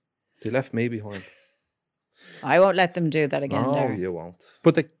annoys me. They left me behind. I won't let them do that again, No, Darren. you won't.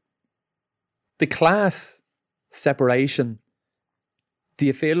 But the class separation, do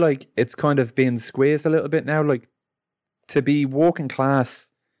you feel like it's kind of being squeezed a little bit now? Like, to be working class,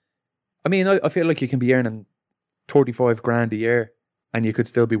 I mean, I feel like you can be earning 35 grand a year and you could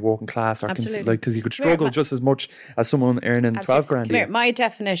still be working class, or Absolutely. like, because you could Come here, struggle Ma- just as much as someone earning 12 grand Come a here. year. My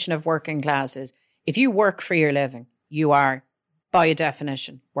definition of working class is if you work for your living, you are, by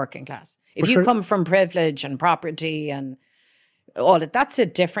definition, working class. If But you sure- come from privilege and property and all that, that's a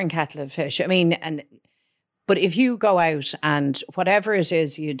different kettle of fish. I mean, but if you go out and whatever it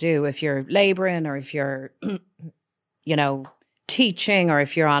is you do, if you're labouring or if you're, you know, teaching, or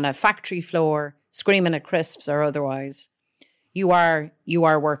if you're on a factory floor screaming at crisps or otherwise, you are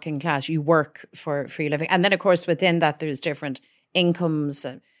working class. You work for your living. And then, of course, within that, there's different incomes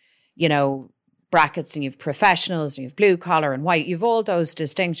and, you know, brackets, and you've professionals and you've blue collar and white. You've all those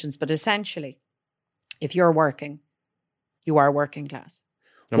distinctions. But essentially, if you're working, you are working class.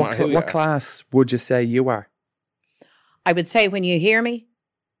 No matter who you What are. class would you say you are? I would say when you hear me,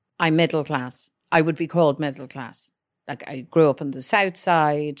 I'm middle class. I would be called middle class. Like, I grew up on the south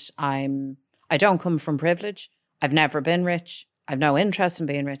side. I don't come from privilege. I've never been rich. I've no interest in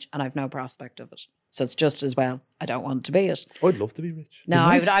being rich, and I've no prospect of it. So it's just as well I don't want to be it. I'd love to be rich. No,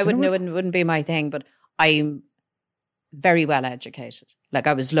 nice, I you wouldn't. know It wouldn't be my thing. But I'm very well educated. Like,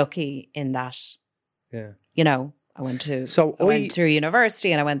 I was lucky in that. Yeah. You know, I went through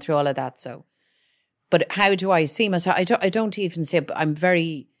university and I went through all of that. So, but how do I see myself? I don't even see it. But I'm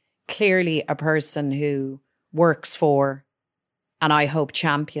very clearly a person who works for, and I hope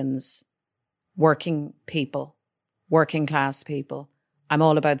champions, working people, working class people. I'm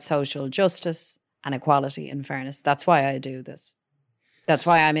all about social justice and equality and fairness. That's why I do this. That's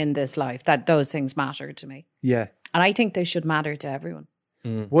why I'm in this life. That those things matter to me, Yeah. and I think they should matter to everyone.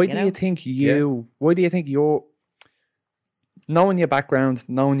 Why You do know? you think why do you think you're, knowing your background,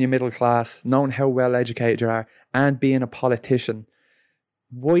 knowing your middle class, knowing how well educated you are, and being a politician,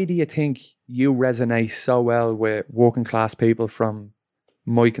 why do you think you resonate so well with working class people from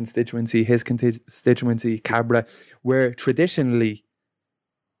my constituency, his constituency, Cabra, where traditionally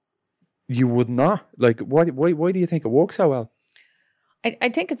you would not? Like, why do you think it works so well? I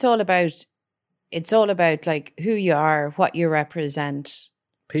think it's all about like who you are, what you represent.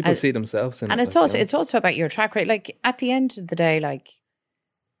 People see themselves in And it. it's like, also you know. it's also about your track record. Like at the end of the day, like,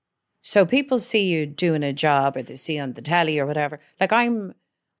 so people see you doing a job, or they see on the telly or whatever. Like I'm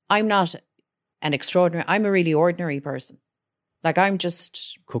not an extraordinary. I'm a really ordinary person. Like I'm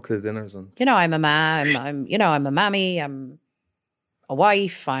just, Cook the dinners and I'm a man. I'm a mammy. I'm a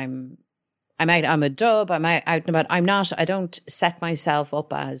wife. I'm out. I'm a dub. I'm out and about. I'm not. I don't set myself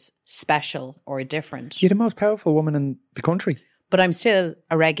up as special or different. You're the most powerful woman in the country. But I'm still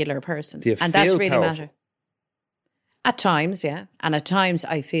a regular person. Do you And that's feel really powerful? matter. At times, yeah. And at times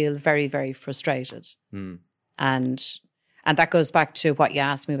I feel very, very frustrated. And that goes back to what you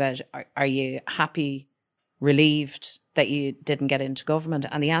asked me about. Are you happy, relieved that you didn't get into government?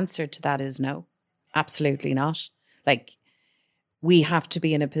 And the answer to that is no, absolutely not. Like, we have to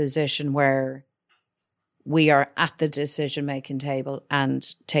be in a position where we are at the decision-making table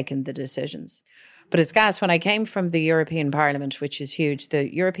and taking the decisions. But it's gas. When I came from the European Parliament, which is huge,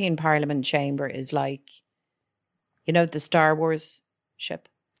 the European Parliament chamber is like, the Star Wars ship.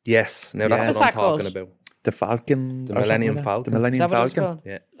 yes, now that's What's what I'm that called? talking about. The Falcon. The or something Millennium like that. Falcon. The Is Millennium that what it's Falcon. called?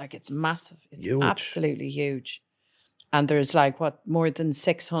 Yeah. Like it's massive. It's Huge. absolutely huge. And there's like more than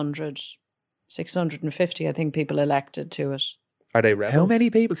 650, I think, people elected to it. Are they rebels? How many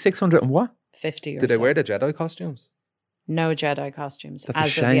people? 600 and what? 50 or Do they so. wear the Jedi costumes? No Jedi costumes That's a as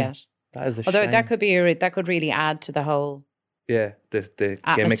of shame. yet. That is a Although shame. that could really add to the whole, Yeah, the gimmick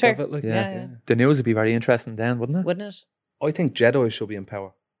Atmosphere. of it. Like, Yeah. The news would be very interesting then, wouldn't it? wouldn't it? I think Jedi should be in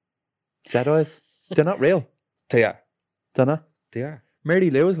power. Jedis. They're not real. They are. They're not. They are. Mary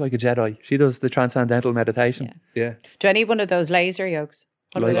Lou is like a Jedi. She does the transcendental meditation. Yeah. Yeah. Do any one of those laser yokes?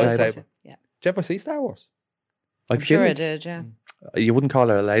 What were Lightsaber. those? Yeah. Did you ever see Star Wars? I I'm feel sure I like did, yeah. you wouldn't call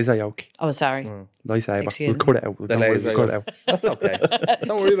her a laser yoke. Oh, sorry. Lightsaber. Excuse We'll cut it out. The Don't worry, laser we'll cut it yoke. out. That's okay.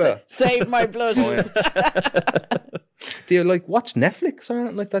 Don't worry about it. Save my blushes. Do you like watch Netflix or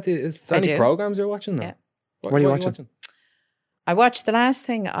anything like that? Is there I any do. programs you're watching? Or? Yeah. What are you watching? I watched, the last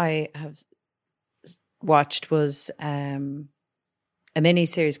thing I have watched was a mini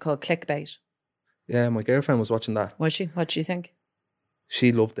series called Clickbait. Yeah, my girlfriend was watching that. Was she? What do you think?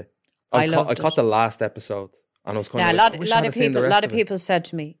 She loved it. I I loved caught it. the last episode, and I was kind Now, of a like, lot of people said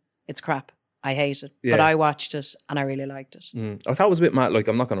to me, "It's crap. I hate it." Yeah. But I watched it and I really liked it. I thought it was a bit mad. Like,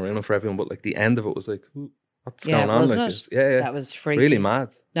 I'm not going to ruin it for everyone, but like the end of it was like, ooh, what's Yeah, going on? wasn't Like it? this? Yeah. That was freaky. really mad.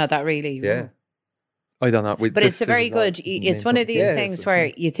 No, that really. Yeah. I don't know. But it's a very good. It's one of these Yeah, things it's where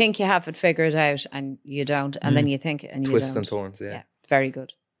you think you have it figured out and you don't, and then you think and you Twists don't. and turns. Yeah. Yeah, very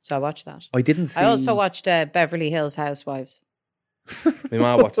good. So I watched that. I didn't see. I also watched Beverly Hills Housewives. My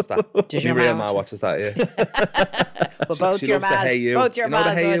ma watches that. Did My your real ma ma watch watches that. Yeah. But both she your loves the mas, Hey You. both your you know the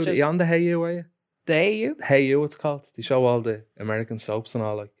mas Hey You? watch it. You on the Hey You? Are you? They you? Hey You, it's called. They show all the American soaps and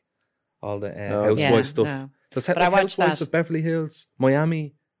all the Oh. housewife Yeah, stuff. no. There's But I like watched Housewives that. of Beverly Hills,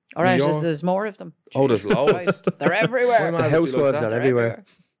 Miami. All right, New York. there's more of them. Oh, there's Jesus loads. Christ. They're everywhere. My The ma would be housewives that. are everywhere.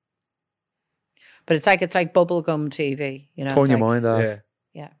 But it's like bubblegum TV, you know. Turn it's your like mind off.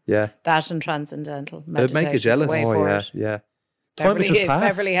 Yeah. Yeah. that and transcendental. It'd make you Meditation's jealous. Way Oh for yeah. it. Yeah. Time would Beverly, just pass.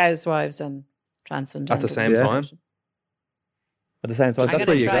 Beverly Housewives and transcendental. At the same Yeah. time. At the same time, I'm that's gonna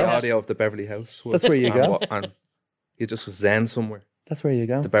where you try go. that. Audio of the Beverly House. That's where you go. And you just was zen somewhere. That's where you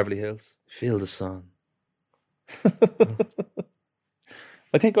go. The Beverly Hills. Feel the sun.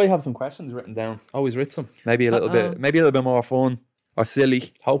 I think I have some questions written down. Always writ some. Maybe a little bit. Maybe a little bit more fun or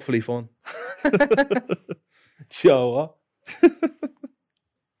silly. Hopefully fun. Joe.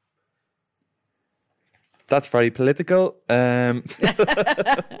 That's very political. Do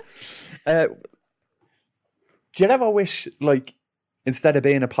you ever wish, like, instead of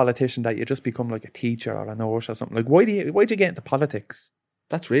being a politician, that you just become like a teacher or a nurse or something? Like, why'd you get into politics?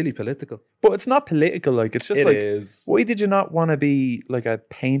 That's really political. But it's not political. Like, it's just It like, is. why did you not want to be like a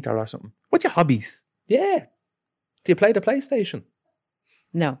painter or something? What's your hobbies? Yeah. Do you play the PlayStation?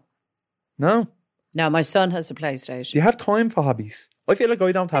 No, No. my son has a PlayStation. Do you have time for hobbies? I feel like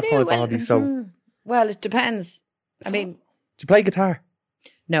I don't have time for hobbies. So, do Well, it depends. I mean, you play guitar,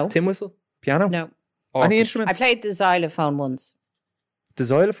 no, Tin whistle? piano, no. any Orchestra? instruments? I played the xylophone once. The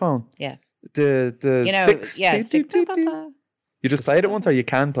xylophone, Yeah, the you know, sticks. yeah, Do, stick. do, do, do. You just played it once, or you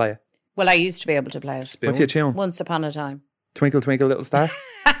can play it. Well, I used to be able to play it Spoons? What's your tune? once upon a time. Twinkle, twinkle, little star.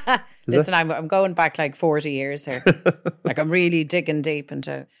 Listen, I'm going back like 40 years here. Like I'm really digging deep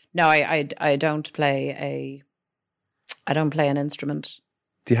into. No, I don't play an instrument.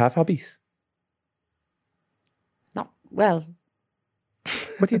 Do you have hobbies? Not well.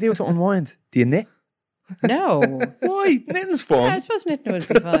 What do you do to unwind? Do you knit? No. Why? Knitting's Yeah, fun. I suppose knitting would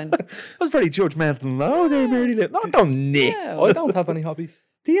be fun. I was very judgmental. No, they're Mary Lou. No, don't knit. No. I don't have any hobbies.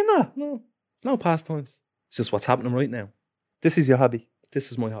 Do you not? No pastimes. It's just what's happening right now. This is your hobby.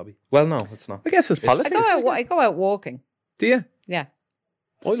 This is my hobby. Well, no, it's not. I guess it's politics. I go out walking. Do you? Yeah.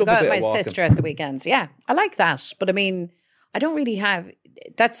 I love Go a out bit with of my walking. sister at the weekends. Yeah. I like that. But I mean, I don't really have,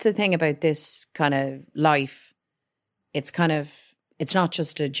 that's the thing about this kind of life. It's not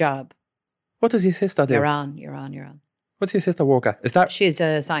just a job. What does your sister do? You're on. What's your sister work at? Is that She's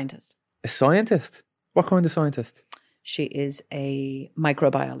a scientist. a scientist? What kind of scientist? She is a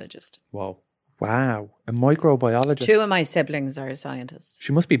microbiologist. Wow. Wow, a microbiologist. 2 of my siblings are scientists.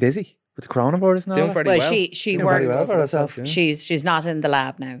 She must be busy with the coronavirus now. Doing very Well, well. she Doing very works. well for herself. Yeah. She's not in the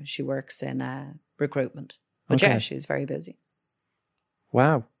lab now. She works in recruitment. But Okay. yeah, she's very busy.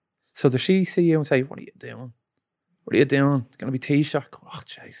 Wow. So does she see you and say, "What are you doing? What are you doing? It's gonna be T-shirt." Oh,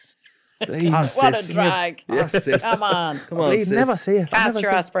 jeez. Please. What a drag. Ah, sis. Come on. Come on, Please sis. never see it. I Cast never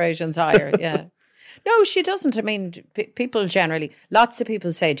your see it. aspirations higher. Yeah. No, she doesn't. I mean, people generally, lots of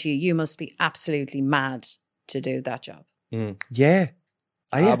people say to you, you must be absolutely mad to do that job. Yeah.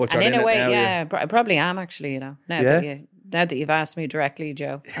 Are you? Ah, but And you're in a way, it now, yeah, I probably am actually, now Yeah. now that you've asked me directly,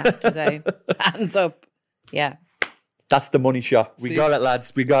 Joe, I have to say, hands up. Yeah. That's the money shot. We See? got it,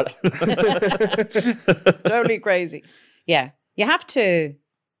 lads. We got it. Totally crazy. Yeah. You have to.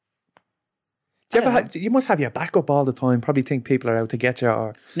 Do you, I don't ever you must have your backup all the time. Probably think people are out to get you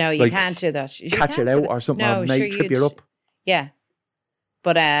or No, you like, can't do that. You catch can't it do out that. or something. No, or sure, might trip you you'd- up. Yeah.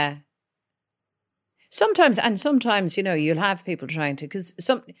 But sometimes, you know, you'll have people trying to, because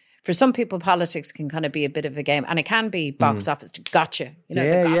for some people, politics can kind of be a bit of a game, and it can be box office to gotcha. You know,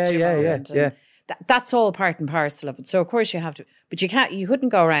 Yeah, the gotcha yeah, moment, and yeah. that's all part and parcel of it. So of course you have to, but you couldn't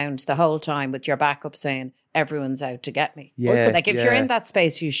go around the whole time with your backup saying everyone's out to get me. Yeah, Like if you're yeah. in that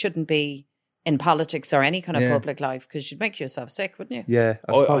space, you shouldn't be in politics or any kind of Yeah. public life, because you'd make yourself sick, wouldn't you? Yeah,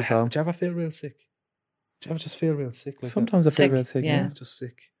 I suppose so. Do you ever feel real sick? Do you ever just feel real sick? Like Sometimes I feel Sick, real sick. yeah. Yeah. Just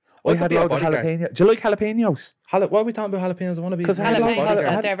sick. I could had be a loads of bodyguard. jalapeno. Do you like jalapenos? Why are we talking about jalapenos? I want to be. 'Cause I had maybe a loads of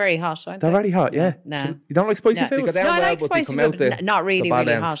bodyguard. They're very hot, aren't They're they? very hot, yeah. No. You don't like spicy No. foods? Because they're No, I well, like but they spicy come out food, but the- not really, the bad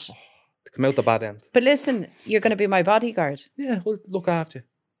really end. hot. To come out the bad end. But listen, you're going to be my bodyguard. Yeah, we'll look after you.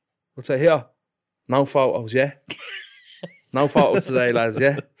 We'll say, here, no photos, yeah? No photos today, lads,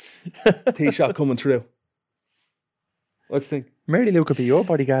 yeah? T-shirt coming through. What's the thing? Mary Lou could be your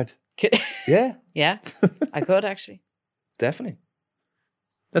bodyguard. Yeah, Yeah, I could actually. definitely.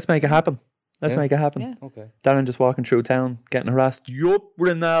 Let's make it happen. Let's Yeah. make it happen. Yeah. Okay. Darren just walking through town, getting harassed. Yup,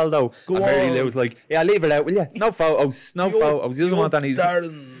 Ronaldo. Go and Mary on. Lou's like, yeah, leave it out, will you? No photos. No photos. He doesn't want any.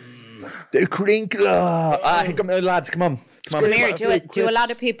 Darren. The crinkler. Come on, lads, come on. Come on. Come here, do a lot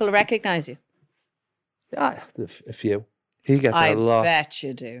of people recognise you? Yeah, a few. He gets I a lot. bet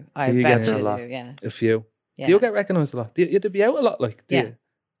you do. I He bet gets you a lot. do, yeah. A few. Yeah. Do you get recognised a lot? Do you be out a lot? Like, do Yeah. you? Do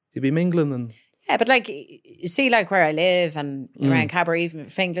you be mingling and... Yeah, but like, you see, like where I live and Mm. around Cabra, even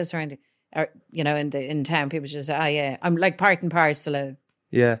Finglas around, or you know, in town, people just say, "Oh yeah, I'm like part and parcel of."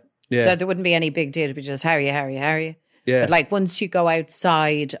 Yeah. Yeah, So there wouldn't be any big deal. It'd be just how are you. yeah. But like once you go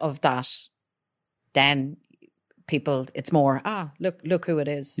outside of that, then people, it's more look who it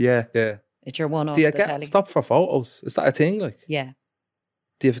is. Yeah. yeah. It's your one off Do you the get telly. stopped for photos? Is that a thing? Like, Yeah,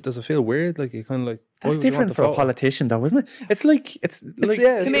 does it feel weird? Like, you kind of like... why That's would you want different the for a photo? politician, though, isn't it? It's like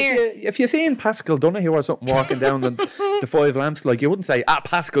yeah, Come here. if you're seeing Pascal Donahue or something walking down the Five Lamps, like you wouldn't say,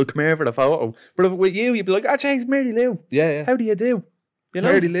 Pascal, come here for the photo. But if with you, you'd be like, jeez, Mary Lou, Yeah, yeah. how do you do? You know?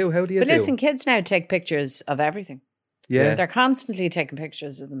 Mary Lou, how do you but do? listen, kids now take pictures of everything. Yeah. They're constantly taking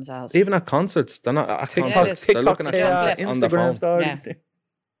pictures of themselves. Even at concerts, they're not at TikTok, concerts. They're TikTok, looking at yeah, concerts on their Instagram phone, stories.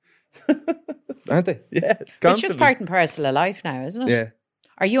 aren't they? Yeah, It's just constantly. part and parcel of life now, isn't it? Yeah.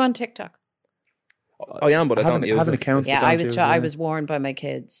 Are you on TikTok? I am, but I have don't an- use have an it. account. Yeah, Don't I use was it, I yeah. was warned by my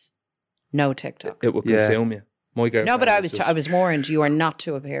kids, no TikTok. It would Yeah. consume you. My girlfriend No, but I was was just- I was warned you are not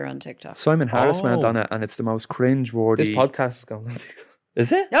to appear on TikTok. Simon Harris went Oh. on it, and it's the most cringe-worthy. This podcast is going on.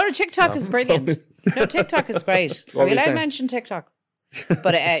 Is it? No, TikTok is brilliant. No, TikTok is great. What Are were we you allowed to saying? mention TikTok?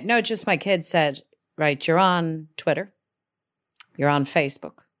 But no, just my kids said, right, you're on Twitter, you're on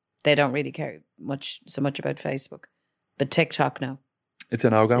Facebook. They don't really care so much about Facebook, but TikTok, no. It's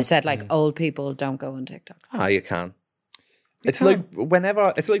an no-go. They said like old people don't go on TikTok. You can. It's like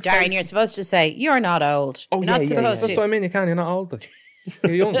whenever it's like Darren, you're supposed to say you're not old. Oh, you're yeah, not yeah, supposed That's what I mean. You can. You're not old. Like.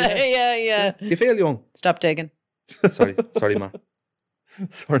 You're young. to. Yeah. yeah. You feel young. Stop digging. Sorry, man.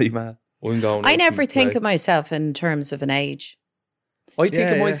 sorry, man. I'm going. I out never to think play. of myself in terms of an age. I think Yeah,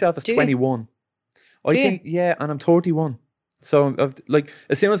 of yeah. myself as Do you? 21. I Do you? think, yeah, and I'm 31. So, like,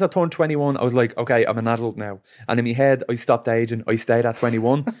 as soon as I turned 21, I was like, okay, I'm an adult now. And in my head, I stopped aging. I stayed at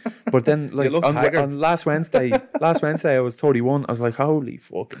 21. But then, like, look on haggard. last Wednesday, I was 31. I was like, holy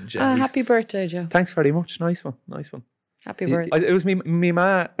fucking Jesus. Happy birthday, Joe. Thanks very much. Nice one. Happy birthday. It was me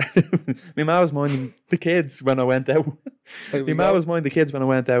ma. Me ma was minding the kids when I went out. Me ma was minding the kids when I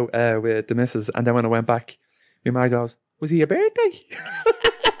went out with the missus. And then when I went back, me ma goes, was it your birthday?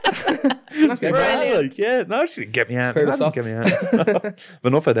 Brilliant. Yeah, no, she didn't get me out. Pair of She didn't get socks. me out. But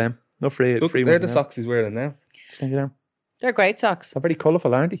enough of them. No free. Look, free they're ones the now. socks he's wearing now. Just think of them. They're great socks. They're very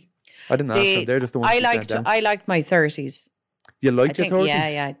colourful, aren't they? I didn't ask them. They're just the ones I liked my 30s. You I liked your think, 30s?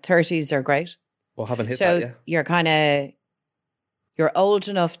 yeah. 30s are great. Well, haven't hit So that yet. you're kind of, you're old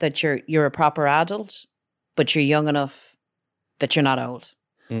enough that you're a proper adult, but you're young enough that you're not old.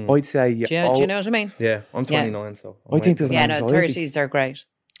 I'd say Do you know what I mean? Yeah, I'm 29, so I think there's an Yeah, no, anxiety. 30s are great.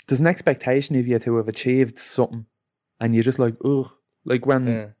 There's an expectation of you to have achieved something, and you're just like, ugh. Like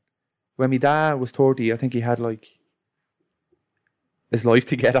when my dad was 30, I think he had like his life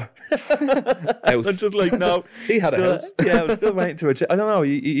together. House. I'm just like, no. He had a Still- house. Yeah, I'm still waiting to achieve. I don't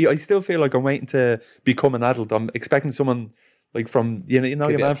know. I still feel like I'm waiting to become an adult. I'm expecting someone like from, you know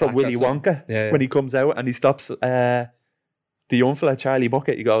Give your you a man from plaque or Willy something. Wonka Yeah, yeah. when he comes out and he stops the young fella, Charlie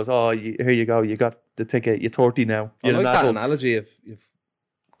Bucket. He goes, oh, here you go. You got the ticket. You're 30 now. I You're like an that adult. analogy of you've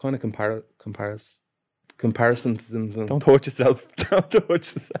kind of comparison to them. Don't hurt yourself. Don't hurt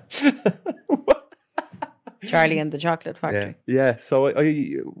yourself. Charlie and the Chocolate Factory. Yeah, so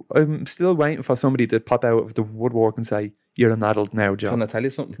I'm still waiting for somebody to pop out of the woodwork and say, you're an adult now, John. Can I tell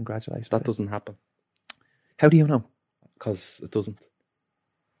you something? Congratulations. That doesn't happen How do you know? because it doesn't.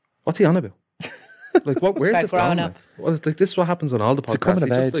 What's he on about? Like, what? Where's About this growing going? up. Like? Well, like, this is what happens on all the It's a coming podcasts. of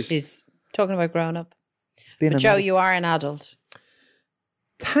He just age. like, He's talking about growing up. Being But an Joe, adult. you are an adult.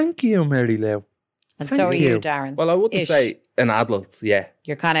 Thank you, Mary Lou. And Thank so are you, you. Darren. well, I wouldn't Ish. say an adult. Yeah,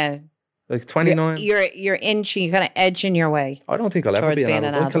 You're kind of like 29. You're inching, you're kind of edging your way. I don't think I'll ever towards be an being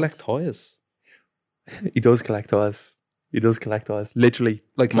adult. an I adult. collect toys. He does collect toys. Literally.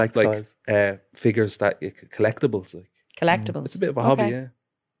 Like collects toys. figures that collectibles. Like, Collectibles. it's a bit of a hobby. Okay. Yeah,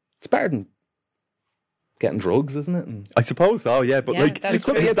 it's better than getting drugs, isn't it? And I suppose so, yeah. But Yeah, like, that's it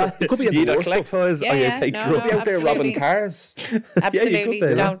could be true. that. It could be You either more collect stuff. toys Yeah, or you yeah, take no, drugs. no. be out there robbing absolutely. cars. Absolutely.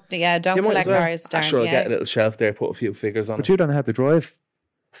 be, don't You might collect as well. cars, Darren. Sure, yeah. get a little shelf there, put a few figures on But it. you don't know how to drive.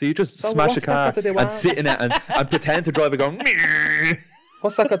 So you just So smash a what's that car got to do and with sit in it and pretend to drive it going,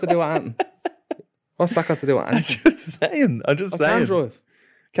 What's that got to do with anything? What's that got to do with I'm anything? just saying. I'm just I saying. can drive.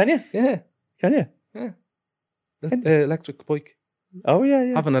 Can you? Yeah. Can you? Electric bike. Oh, yeah,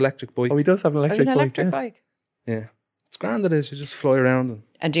 yeah. Have an electric bike. Oh, he does have an Oh, you electric have an bike. electric yeah. bike. Yeah. It's grand it is. You just fly around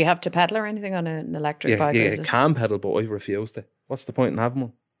And do you have to pedal or anything on an electric and bike? or you is it? can pedal, but I refuse to. What's the point in having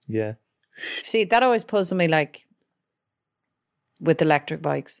one? Yeah. See, that always puzzles me, like with electric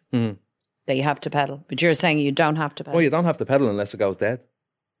bikes, Hmm. that you have to pedal. But you're saying you don't have to pedal. Well, you don't have to pedal unless it goes dead.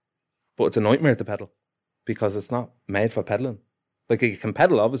 But it's a nightmare to pedal because it's not made for pedaling. Like you can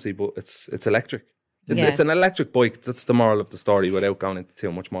pedal, obviously, but it's electric. Yeah. It's an electric bike. That's the moral of the story without going into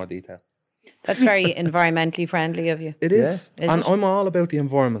too much more detail. That's very environmentally friendly of you. It is. Is And it? I'm all about the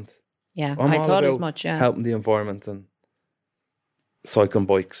environment. Yeah, I'm I all thought as about much. Yeah. helping the environment and cycling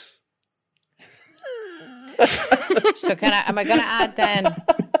bikes. So am I going to add then,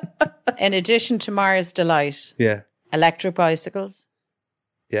 in addition to Mars Delight, Yeah. electric bicycles,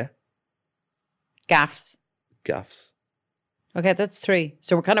 Yeah. gaffs? Gaffs. Okay, that's 3.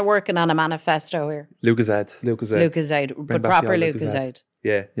 So we're kind of working on a manifesto here. Lucasade. Lucasade, but back the proper old Lucasade.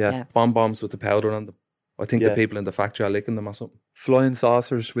 Yeah. Yeah. Yeah. Bombs with the powder on them. I think Yeah. the people in the factory are licking them or something. Flying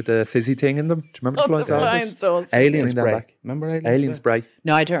saucers with the fizzy thing in them. Do you remember the flying saucers? Alien Bring that spray. back. Remember alien, Alien spray? spray.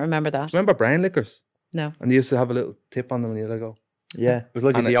 No, I don't remember that. Remember brain lickers? No. And they used to have a little tip on them and you let go. Yeah. It was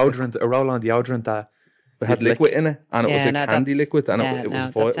like a And it- deodorant, a roll on deodorant that It had You'd lick- liquid in it, and it was Yeah, a no, candy that's- liquid, and yeah, it was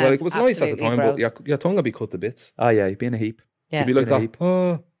no, foil. that Well, it sounds was nice at the absolutely time, but gross. your tongue would be cut to bits. Oh yeah, you'd be in a heap. Yeah. You'd be like In a that. heap.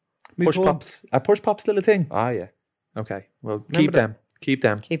 Oh, me Push tongue." pops. Are push pops still a thing? Ah, yeah, Okay. Well, Remember keep that? them. Keep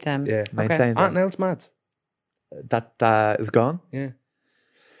them. Keep them. yeah. Maintain Aunt them. Nell's mad. That is gone. Yeah.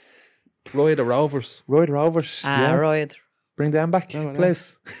 Roy the Rovers, Roy the Rovers. yeah. Royd. Bring them back, No, no.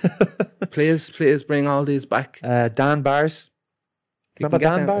 please. please bring all these back. Dan bars. You Remember can get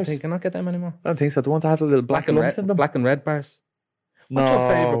Dan them. bars? You cannot get them anymore. I don't think so. The ones that had a little black lumps in them. black and red bars. No. What's your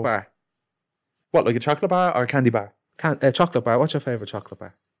favorite bar? What, like a chocolate bar or a candy bar? Chocolate bar. What's your favorite chocolate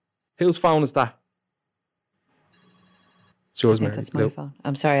bar? Whose phone is that? It's I yours, think Mary. that's my Lou. phone.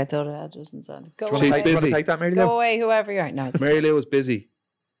 I'm sorry, I thought it wasn't on. Go you wanna away. take- You wanna busy. take that, Mary Go Lou? away, whoever you are. No, it's Mary Lou was busy.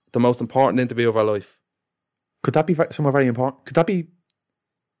 The most important interview of her life. Could that be somewhere very important? Could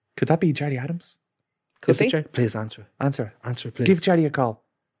that be Jerry Adams? Could Is it be. Jerry? Please answer it. Answer. Answer it, please. Give Jerry a call.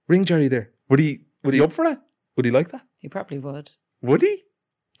 Ring Jerry there. Would he up for it? Would he like that? You probably would. Would he?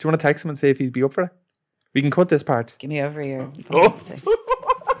 Do you want to text him and say if he'd be up for it? We can cut this part. Give me over here.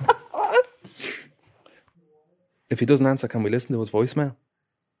 If he doesn't answer, can we listen to his voicemail?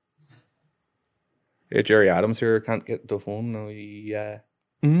 Yeah, Jerry Adams here can't get the phone now. He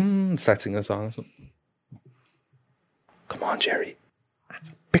starts singing a song or something. Come on, Jerry.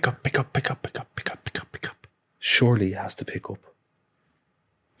 Pick up, pick up, pick up, pick up, pick up, pick up, pick up. Surely he has to pick up.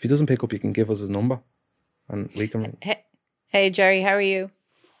 If he doesn't pick up, you can give us his number and we can ring. Hey, Jerry, how are you?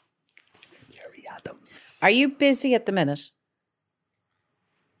 Jerry Adams. Are you busy at the minute?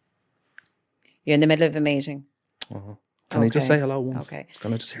 You're in the middle of a meeting. Can he just Okay. say hello once? Okay.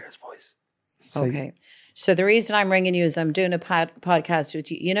 Can I just hear his voice? Okay. So the reason I'm ringing you is I'm doing a podcast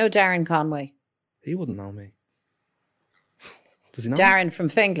with you. You know Darren Conway? He wouldn't know me. Does he know me? Darren from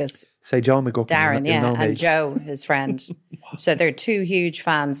Finglas. Say Joe McGuckin. Darren, he'll yeah, know me. and Joe, his friend. So they're two huge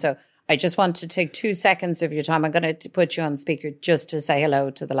fans. So I just want to take 2 seconds of your time. I'm going to put you on speaker just to say hello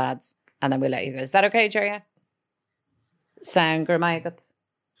to the lads, and then we'll let you go. Is that okay, Jerry? Sound Gramagats?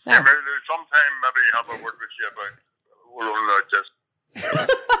 No. Maybe sometime maybe have a word with you about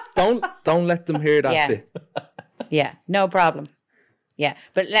Don't let them hear that Yeah. bit. Yeah, no problem. Yeah,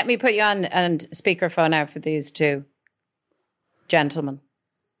 but let me put you on and speakerphone now for these two gentlemen.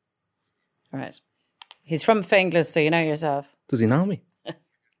 All right. He's from Finglas, so you know yourself. Does he know me?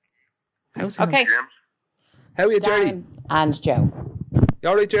 How's he? Okay, James. How are you, Jerry? Darren and Joe. You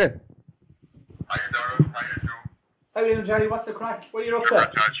all right, Jerry? How you doing? How you doing? How are you doing, Jerry? What's the crack? What are you up Good,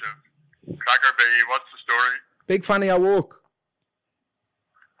 Natasha. Cracker B, what's the story? Big fan of your work.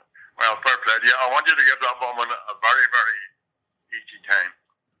 Well, fair play to you. I want you to give that woman a very, very easy time.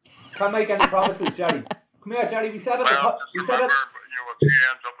 Can't make any promises, Jerry. Come here, Jerry. We said it. Well, just remember, if she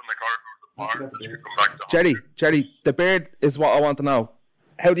ends up in the corridor of the bar, she can come back to Jerry, the beard is what I want to know.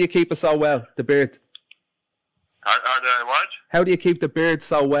 How do you keep it so well, the beard? What? How do you keep the beard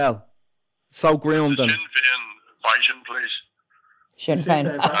so well? So groomed Sinn and... Féin fashion, please. Sinn Féin.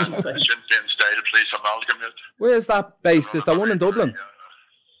 Sinn Féin style, please amalgamate. Where is that based? Is there one in Dublin?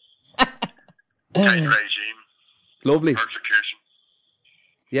 Tight regime, Lovely. persecution.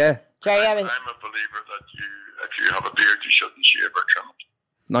 Yeah. Jerry, I'm a believer that if you have a beard, you shouldn't shave or trim it.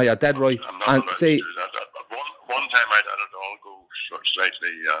 No, you're dead right. I'm not And allowed see, to do that. But one time I let it all go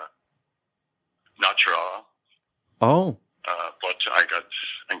slightly natural, oh. but I got,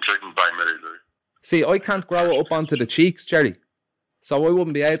 including by Mary Lou. See, I can't grow it up onto the cheeks, Jerry. So I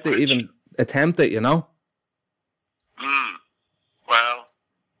wouldn't be able to even attempt it, you know? Well,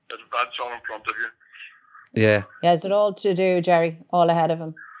 that's all in front of you. Yeah. Yeah, is it all to do, Jerry? All ahead of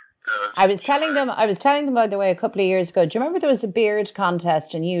him. I was telling them, by the way, a couple of years ago, do you remember there was a beard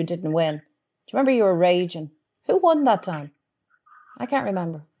contest and you didn't win? Do you remember you were raging? Who won that time? I can't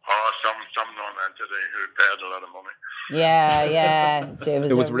remember. Oh, some non-entity who paid a lot of money. Yeah.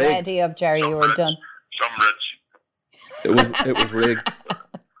 It was rigged. ready up, Jerry. You were done. Some rich. It was rigged.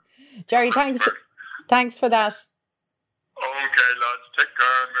 Jerry, thanks for that. Okay, lads, take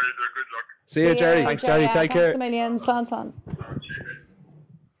care, Mary Lou. Good luck. See you, Jerry. Thanks, Jerry. Take Thanks care. a million. Son.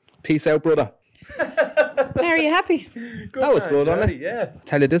 Peace out, brother. Are you happy? That was good, wasn't it? Yeah.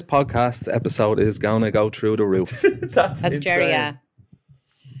 Tell you, this podcast episode is going to go through the roof. That's Jerry, yeah.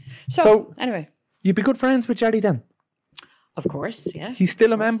 So- anyway, You'd be good friends with Jerry then. of course, yeah. He's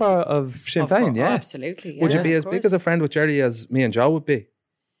still a member of Sinn Of course, Féin, yeah. absolutely. Yeah, Would you be of as big course. as a friend with Jerry as me and Joe would be?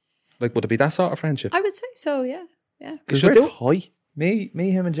 Like, would it be that sort of friendship? I would say so, yeah. Because Should we're do- tight. Me,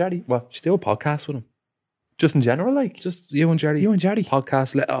 him, and Jerry. What? Just do a podcast with him. Just in general, like Just you and Jerry. you and Jerry.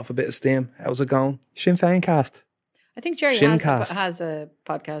 Podcast, let off a bit of steam. How's it going? Sinn Féin cast. I think Jerry Shincast. has a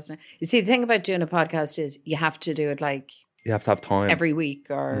podcast now. You see, the thing about doing a podcast is you have to do it like You have to have time. every week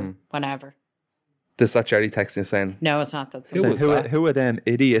or whenever. This is that Jerry texting saying, No, it's not. That's Who was who, that? who are them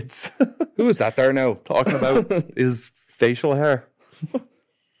idiots who is that there now? talking about his facial hair?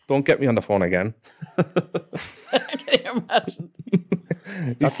 Don't get me on the phone again. Can you imagine?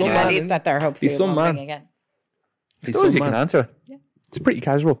 He's some Yeah, man. leave that there. Hopefully, He's it some won't man. ring again. He's Those some you can man. answer. Yeah. It's pretty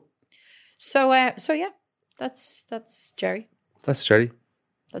casual. So yeah, that's Jerry. That's Jerry.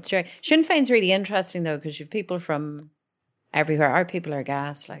 That's Jerry. Sinn Féin's really interesting though because you've people from everywhere. Our people are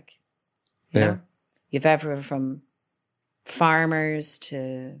gas, like you Yeah. know, you've everywhere from farmers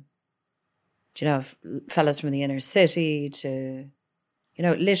to, fellas from the inner city to,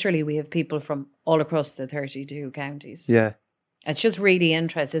 literally we have people from all across the 32 counties. Yeah. It's just really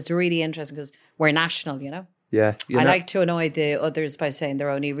interesting. It's really interesting because we're national, you know. Yeah. I like to annoy the others by saying they're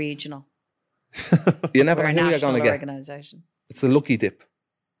only regional. You never We're a know who you're national going to get. organisation. It's a lucky dip.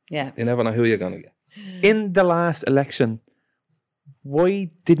 Yeah. You never know who you're going to get. In the last election,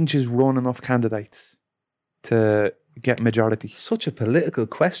 why didn't you run enough candidates to get majority? Such a political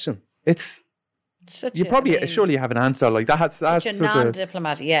question. It's Such you a- probably I mean, surely have an answer like that. That's such a such a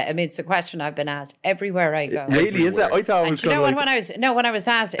non-diplomatic. Yeah, I mean, it's a question I've been asked everywhere I go. really is it? I thought it And was you know kind when, of like, when I was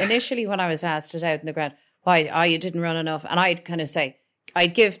asked initially, when I was asked it out in the ground, why you didn't run enough, and I'd kind of say,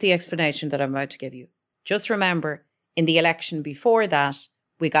 I'd give the explanation that I'm about to give you. Just remember, in the election before that,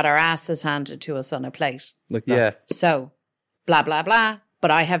 we got our asses handed to us on a plate. Like that. yeah. So, blah blah blah. But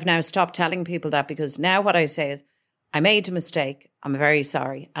I have now stopped telling people that, because now what I say is, I made a mistake. I'm very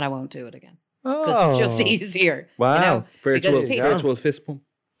sorry, and I won't do it again, because it's just easier. Wow. You know, Virtual, because virtual fist bump.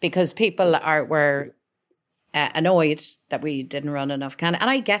 because people were annoyed that we didn't run enough and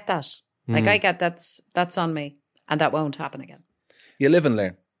I get that. Like I get that's on me, and that won't happen again. You live and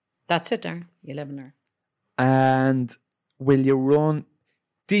learn. That's it, Darren. You live and learn. And will you run?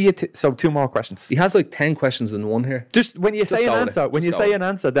 Do you? So 2 more questions. He has like 10 questions in one here. Just when you say go an with answer, it. when Just you go say with an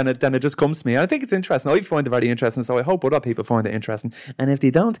answer, then it just comes to me. I think it's interesting. I find it very interesting, so I hope other people find it interesting. And if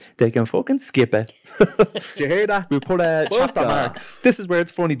they don't, they can fucking skip it. Did you hear that? We put chapter marks. This is where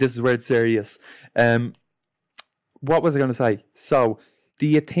it's funny. This is where it's serious. What was I going to say? So, do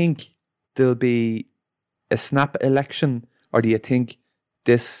you think there'll be a snap election, or do you think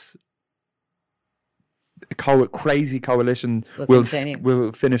this crazy coalition Will continue.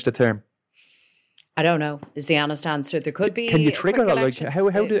 will finish the term? I don't know, is the honest answer. There could be. Can you a trigger quick it? Like election.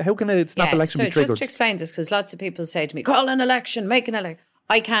 how can a snap Yeah, election so be triggered? just to explain this, because lots of people say to me, call an election, make an election.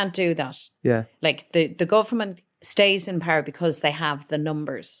 I can't do that. Yeah. Like the government stays in power because they have the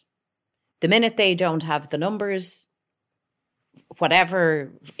numbers. The minute they don't have the numbers,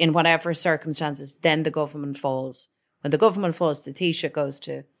 in whatever circumstances, then the government falls. When the government falls, the Taoiseach goes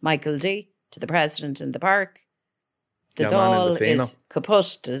to Michael D, to the president in the park. The Yeah, man, in Dáil the Fino. is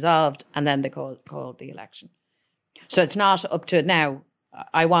kaput, dissolved, and then they call the election. So it's not up to now.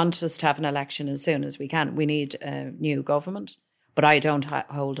 I want us to have an election as soon as we can. We need a new government, but I don't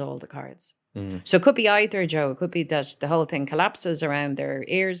hold all the cards. So it could be either, Joe. It could be that the whole thing collapses around their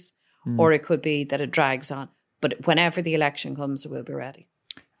ears, or it could be that it drags on. But whenever the election comes, we'll be ready.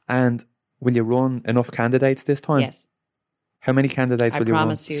 And will you run enough candidates this time? Yes. How many candidates I will you run?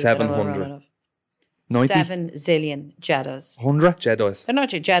 promise you that I will run 700. enough. 90? 7 zillion Jedis. 100? Jedis. They're not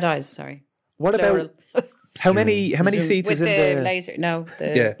Jedis, sorry. What Plural. about how many seats With is in the the laser. No,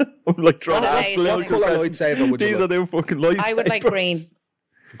 the Yeah. I'm like trying to Oh, ask laser. political What colour questions. lightsaber would you These like? are them fucking lightsabers. I would like green.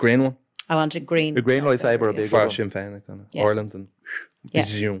 Green one. I want a green. A green lightsaber would be a good For one. Sinn Féin, kind of. Yeah. Ireland and Yeah.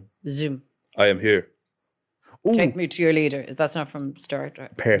 Zoom. Zoom. I am here. Ooh, Take me to your leader. That's not from Star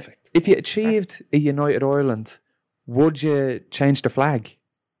Trek. Perfect. if you achieved a united Ireland, would you change the flag?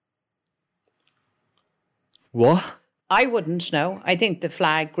 What? I wouldn't know. I think the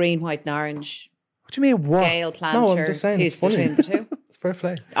flag, green, white, and orange, What do you mean, what? Gale, planter, I'm just saying it's peace funny. between the two. It's fair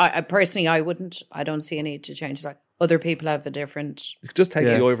play. I personally, I wouldn't. I don't see a need to change the flag. Other people have a different. You could just take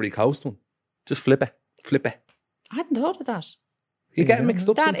Yeah. the Ivory Coast one. Just flip it. Flip it. I hadn't thought of that. You get mixed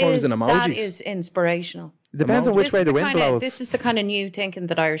up sometimes in emojis. That is inspirational. It depends on which This way is the wind blows. This is the kind of new thinking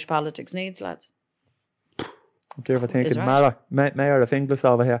that Irish politics needs, lads. I'm clear for thinking. Is right. Mara, Mayor of Inglis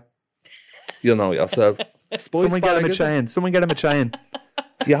over here. You know yourself. Someone get him a chain. Someone get him a chain.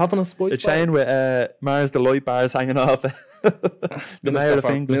 Do you have a spice A chain with Mars the light bars hanging off it. The Mayor of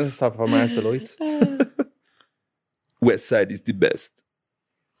Inglis. Minister for Mars Delights. West side is the best.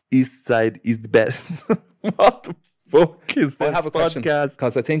 East side is the best. What the fuck is this I have a question podcast?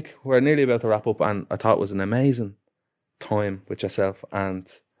 because I think we're nearly about to wrap up, and I thought it was an amazing time with yourself.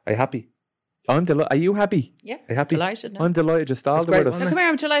 And are you happy? I'm delighted. Are you happy? Yeah, Are you happy? delighted. No. I'm delighted you stalled great, with wasn't us. Come here,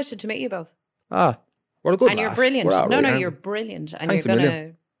 I'm delighted to meet you both. Ah, We're a good And you're laugh. brilliant. We're all No, right, no, aren't you're we? brilliant. And Thanks a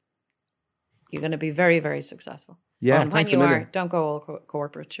million. you're gonna be very, very successful. yeah. And when thanks a you are, million. don't go all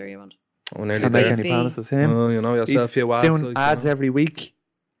corporate, sure you won't. We're nearly Can't make there. any Be- promises. Him. Oh, you know yourself. He's Few ads. doing like, ads you know. every week,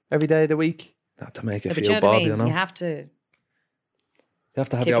 every day of the week. Not to make Yeah, you but feel you know what I Bob, mean? you know. You have to You have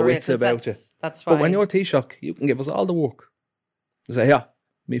to have keep your it real, wits 'cause about you. That's why. But when you're Taoiseach, you can give us all the work. You say, yeah,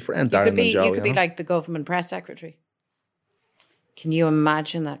 me friend you Darren could be, and Joe. you could be know? like the government press secretary. Can you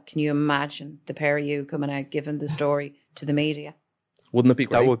imagine that? Can you imagine the pair of you coming out giving the story to the media? Wouldn't it be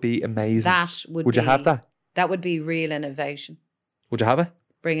great? That would be amazing. That would Would you be, have that? That would be real innovation. Would you have it?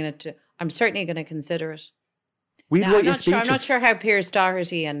 Bringing it to. I'm certainly going to consider it. We'd Now, write I'm your not sure. speeches. I'm not sure how Pierce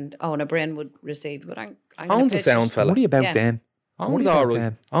Doherty and Ona Bryn would receive, but I'm gonna Owen's a pitch sound it. fella. What are you about Yeah. then? Owen's about all right.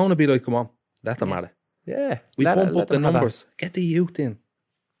 them? I want to be like, come on, let them at it. Yeah. We let- bump let up the them have that. numbers. Get the youth in.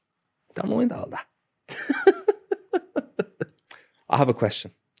 Don't mind all that. I have a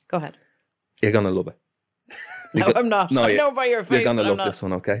question. Go ahead. You're going to love it. No, I'm not. No, I you- know by your face. You're going to that I'm love not. this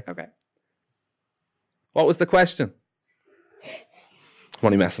one, okay? Okay. What was the question? I'm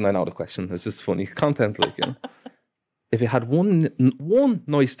only messing. I know the question. It's just funny content, like, you know. If you had one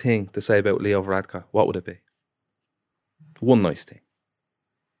nice thing to say about Leo Varadkar, what would it be? One nice thing.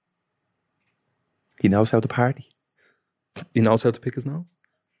 He knows how to party. He knows how to pick his nose.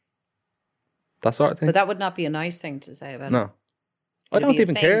 That sort of thing. But that would not be a nice thing to say about him. No. I It'd don't be a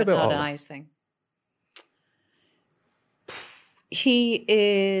even thing, care but about all not a that. nice thing. He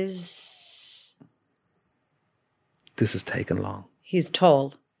is... This is taking long. He's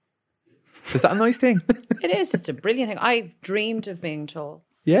tall. Is that a nice thing? It is. It's a brilliant thing. I've dreamed of being tall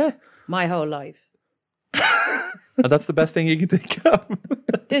Yeah. my whole life. And that's the best thing you can think of.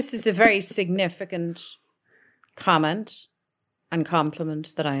 This is a very significant comment and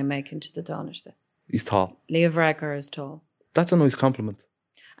compliment that I am making to the Taoiseach. He's tall. Leo Varadkar is tall. That's a nice compliment.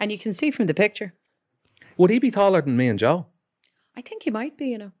 And you can see from the picture. Would he be taller than me and Joe? I think he might be,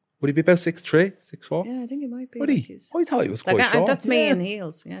 you know. Would he be about 6'3", 6'4"? Yeah, I think he might be. Would he? Like he's- I thought he was like, quite short. that's me in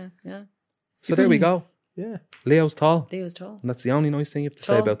heels. Yeah, yeah. So there we go. Yeah. Leo's tall. Leo's tall. And that's the only nice thing you have to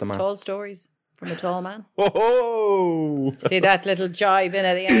say about the man. Tall stories from a tall man. Oh. See that little jibe in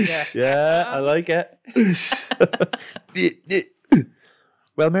at the end there? Yeah, I like it.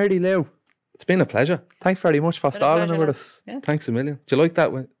 Well, Mary Lou, It's been a pleasure. thanks very much for Been a stalling pleasure, it with lads. us. Yeah. Thanks a million. Do you like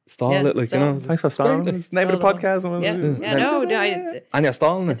that? Stall Yeah, it, like, stall. you know. Thanks for stalling great, it. Name of the Stall the podcast. Yeah, yeah. No, it's And you're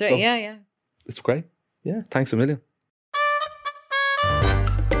stalling it. right. So Yeah, yeah. it's great. Yeah. Thanks a million.